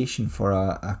appreciation for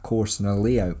a course and a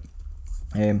layout.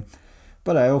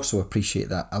 But I also appreciate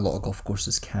that a lot of golf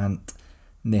courses can't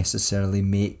necessarily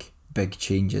make big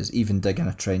changes. Even digging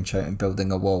a trench out and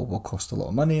building a wall will cost a lot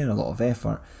of money and a lot of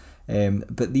effort.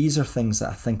 But these are things that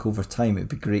I think over time it would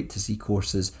be great to see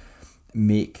courses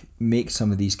make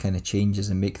some of these kind of changes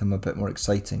and make them a bit more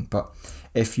exciting. But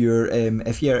if you're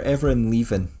ever in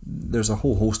Leven, there's a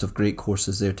whole host of great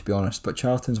courses there, to be honest, but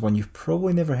Charlton's one you've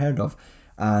probably never heard of,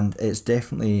 and it's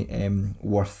definitely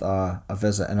worth a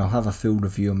visit, and I'll have a full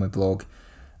review on my blog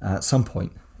at some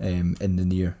point in the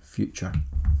near future.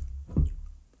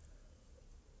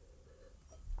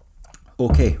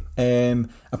 Okay,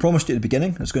 I promised you at the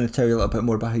beginning I was going to tell you a little bit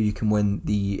more about how you can win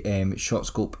the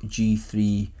ShotScope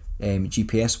G3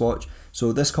 GPS watch.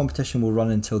 So this competition will run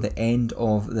until the end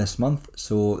of this month,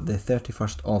 so the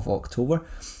 31st of October.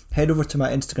 Head over to my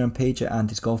Instagram page at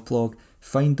Andy's Golf Blog,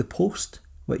 find the post,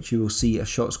 which you will see a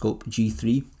ShotScope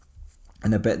G3,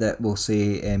 and a bit that will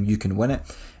say you can win it.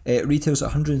 It retails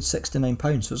at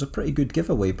 £169, so it's a pretty good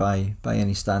giveaway by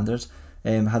any standards.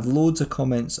 Had loads of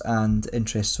comments and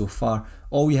interest so far.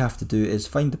 All you have to do is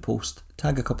find the post,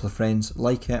 tag a couple of friends,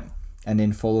 like it, and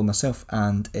then follow myself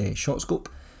and ShotScope,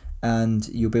 and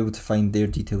you'll be able to find their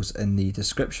details in the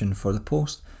description for the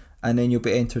post, and then you'll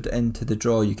be entered into the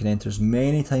draw. You can enter as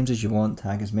many times as you want,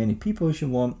 tag as many people as you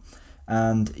want,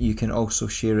 and you can also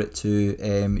share it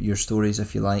to your stories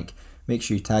if you like. Make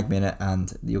sure you tag me in it,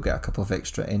 and you'll get a couple of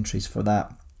extra entries for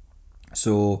that.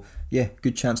 So yeah,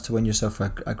 good chance to win yourself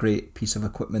a great piece of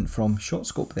equipment from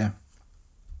ShotScope there.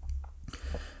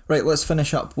 Right, let's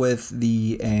finish up with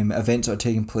the events that are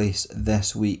taking place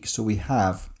this week. So we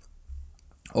have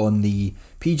on the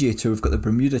PGA Tour, we've got the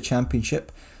Bermuda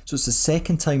Championship. So it's the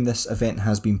second time this event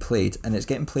has been played, and it's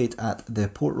getting played at the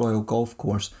Port Royal Golf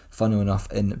Course, funnily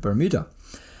enough, in Bermuda.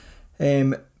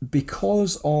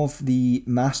 Because of the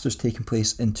Masters taking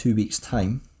place in 2 weeks'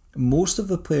 time, most of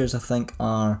the players I think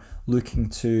are looking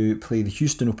to play the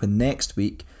Houston Open next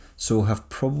week, so have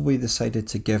probably decided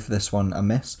to give this one a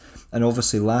miss. And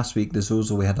obviously last week the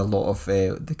Zozo, we had a lot of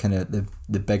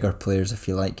the bigger players, if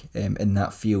you like, in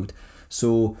that field.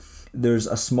 So there's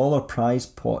a smaller prize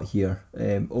pot here,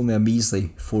 only a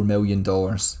measly $4 million.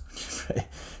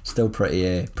 Still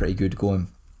pretty good going.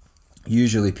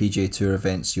 Usually PGA Tour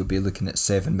events you'll be looking at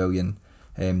 $7 million,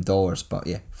 but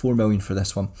yeah, $4 million for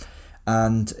this one.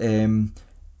 And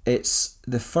it's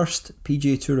the first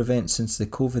PGA Tour event since the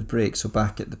COVID break, so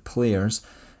back at the Players.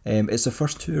 It's the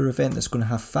first tour event that's going to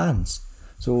have fans.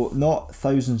 So not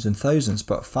thousands and thousands,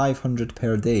 but 500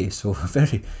 per day, so a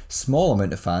very small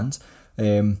amount of fans.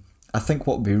 I think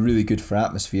what would be really good for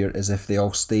atmosphere is if they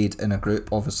all stayed in a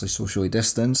group, obviously socially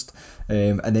distanced,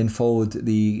 and then followed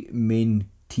the main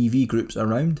TV groups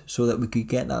around, so that we could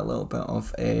get that little bit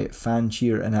of fan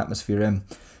cheer and atmosphere in.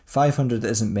 500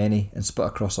 isn't many, and split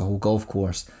across a whole golf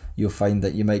course, you'll find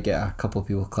that you might get a couple of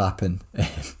people clapping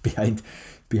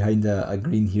behind a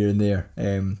green here and there.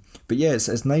 But yeah,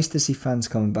 it's nice to see fans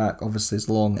coming back, obviously as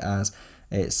long as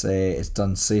it's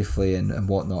done safely and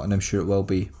whatnot, and I'm sure it will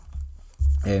be.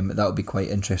 That'll be quite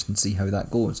interesting to see how that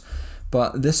goes.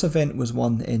 But this event was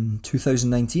won in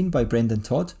 2019 by Brendan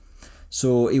Todd.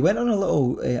 So he went on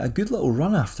a good little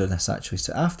run after this, actually.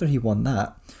 So after he won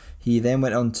that, he then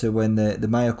went on to win the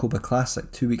Mayakoba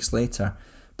Classic 2 weeks later.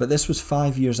 But this was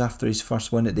 5 years after his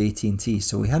first win at the AT&T.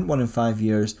 So he hadn't won in 5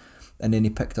 years, and then he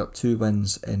picked up 2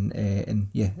 wins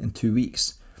in 2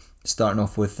 weeks, starting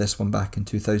off with this one back in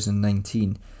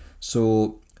 2019.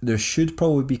 So there should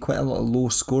probably be quite a lot of low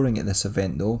scoring at this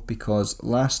event though, because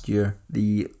last year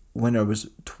the winner was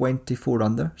 24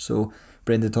 under, so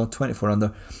Brendan Todd 24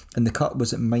 under, and the cut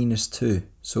was at -2.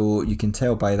 So you can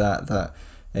tell by that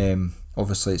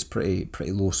obviously it's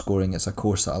pretty low scoring. It's a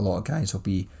course that a lot of guys will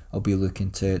be looking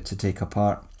to take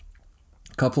apart.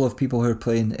 A couple of people who are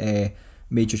playing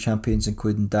major champions,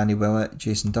 including Danny Willett,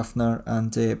 Jason Duffner,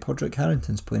 and Podrick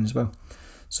Harrington's playing as well.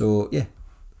 So yeah,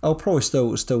 I'll probably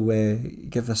still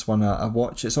give this one a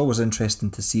watch. It's always interesting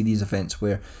to see these events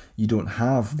where you don't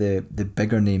have the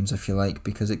bigger names, if you like,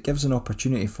 because it gives an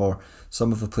opportunity for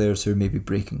some of the players who are maybe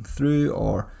breaking through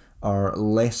or are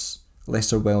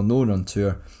lesser well known on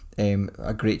tour,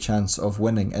 a great chance of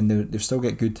winning, and they've still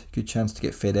got good chance to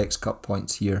get FedEx Cup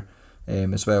points here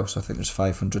as well. So I think there's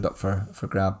 500 up for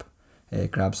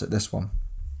grabs at this one.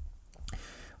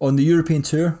 On the European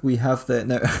Tour, we have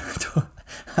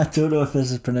I don't know if this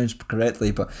is pronounced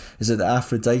correctly, but is it the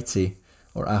Aphrodite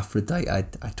or Aphrodite? I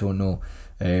don't know.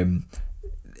 The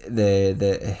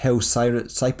Hill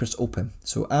Cyprus Open.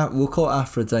 So we'll call it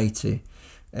Aphrodite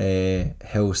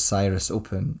Hill Cyprus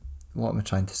Open. What am I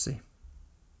trying to say?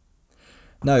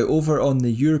 Now, over on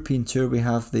the European Tour, we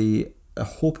have I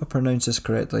hope I pronounced this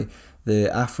correctly, the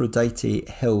Aphrodite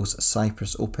Hills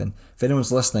Cyprus Open. If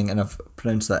anyone's listening and I've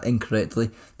pronounced that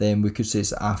incorrectly, then we could say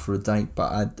it's Aphrodite,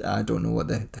 but I don't know what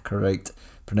the correct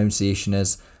pronunciation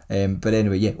is. But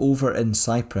anyway, yeah, over in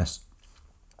Cyprus.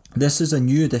 This is a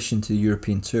new addition to the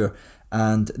European Tour,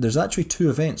 and there's actually 2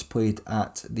 events played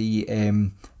at the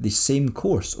same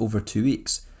course over 2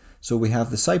 weeks. So we have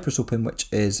the Cyprus Open, which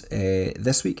is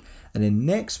this week, And then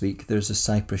next week, there's a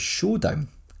Cyprus Showdown.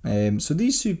 So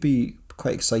these should be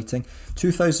quite exciting.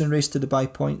 2,000 Race to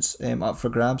Dubai points up for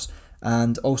grabs,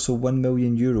 and also €1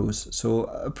 million. So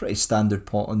a pretty standard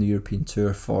pot on the European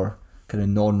Tour for kind of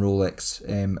non-Rolex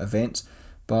events.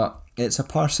 But it's a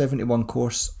par 71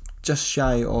 course, just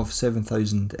shy of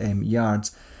 7,000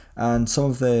 yards. And some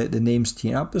of the names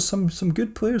teeing up, there's some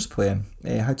good players playing.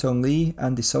 Haitong Lee,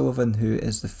 Andy Sullivan, who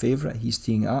is the favourite, he's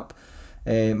teeing up.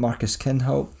 Marcus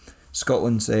Kinhult,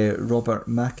 Scotland's Robert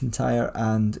McIntyre,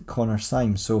 and Connor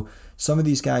Syme. So some of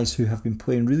these guys who have been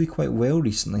playing really quite well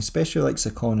recently, especially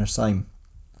like Connor Syme.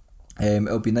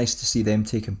 It'll be nice to see them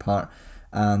taking part,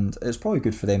 and it's probably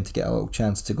good for them to get a little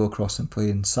chance to go across and play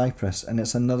in Cyprus. And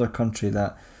it's another country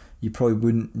that you probably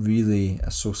wouldn't really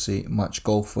associate much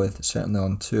golf with, certainly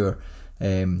on tour.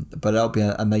 But it'll be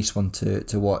a nice one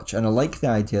to watch. And I like the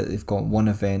idea that they've got one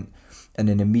event, and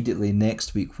then immediately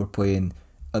next week we're playing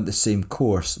at the same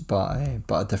course, but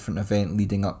a different event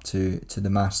leading up to the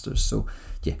Masters. So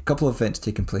yeah, a couple of events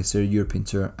taking place there, European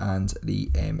Tour and the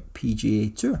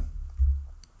PGA Tour.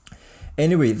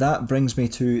 Anyway, that brings me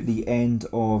to the end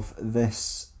of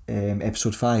this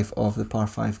episode 5 of the Par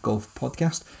 5 Golf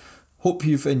Podcast. Hope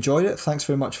you've enjoyed it. Thanks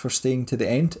very much for staying to the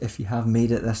end if you have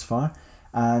made it this far.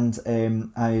 And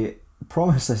I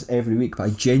promise this every week, but I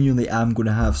genuinely am going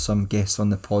to have some guests on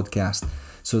the podcast.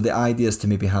 So the idea is to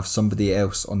maybe have somebody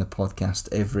else on the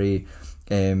podcast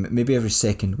maybe every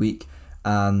second week.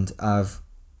 And I've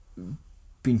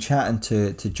been chatting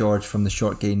to George from the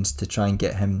Short Gains to try and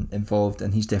get him involved,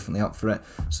 and he's definitely up for it.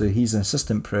 So he's an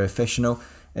assistant professional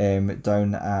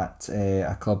down at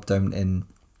a club down in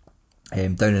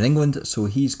England. So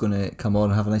he's going to come on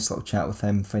and have a nice little chat with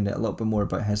him, find out a little bit more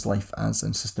about his life as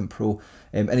an assistant pro.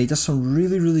 And he does some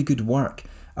really, really good work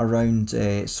around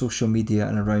social media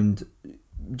and around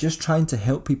just trying to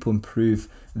help people improve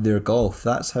their golf.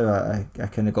 That's how I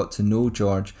kind of got to know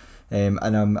George. And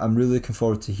I'm really looking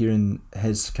forward to hearing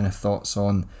his kind of thoughts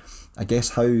on, I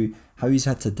guess, how he's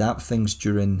had to adapt things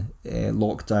during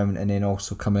lockdown, and then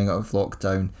also coming out of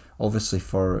lockdown. Obviously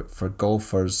for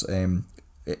golfers,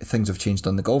 things have changed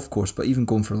on the golf course, but even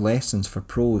going for lessons for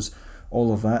pros,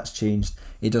 all of that's changed.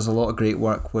 He does a lot of great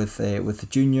work with the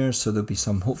juniors, so there'll be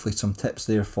hopefully some tips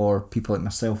there for people like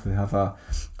myself who have a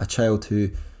child who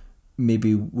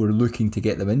maybe we're looking to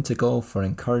get them into golf or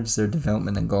encourage their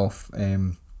development in golf.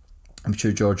 I'm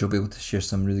sure George will be able to share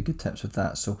some really good tips with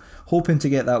that. So hoping to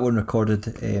get that one recorded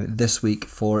this week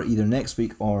for either next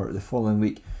week or the following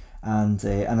week. And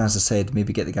as I said,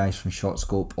 maybe get the guys from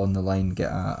ShotScope on the line,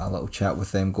 get a little chat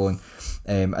with them going.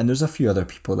 And there's a few other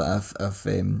people that I've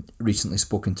recently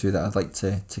spoken to that I'd like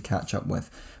to catch up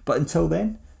with. But until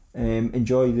then,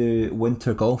 enjoy the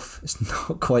winter golf. It's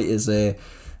not quite as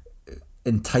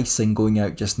enticing going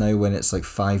out just now when it's like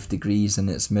 5 degrees and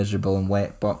it's miserable and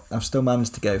wet, but I've still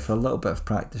managed to get out for a little bit of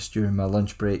practice during my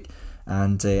lunch break,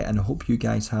 and I hope you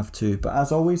guys have too. But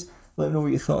as always, let me know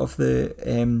what you thought of the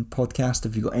podcast.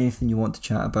 If you've got anything you want to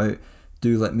chat about,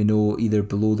 do let me know either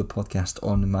below the podcast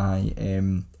on my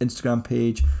Instagram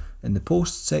page in the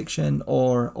post section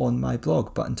or on my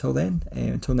blog. But until then,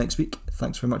 until next week,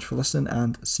 thanks very much for listening,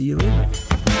 and see you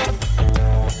later.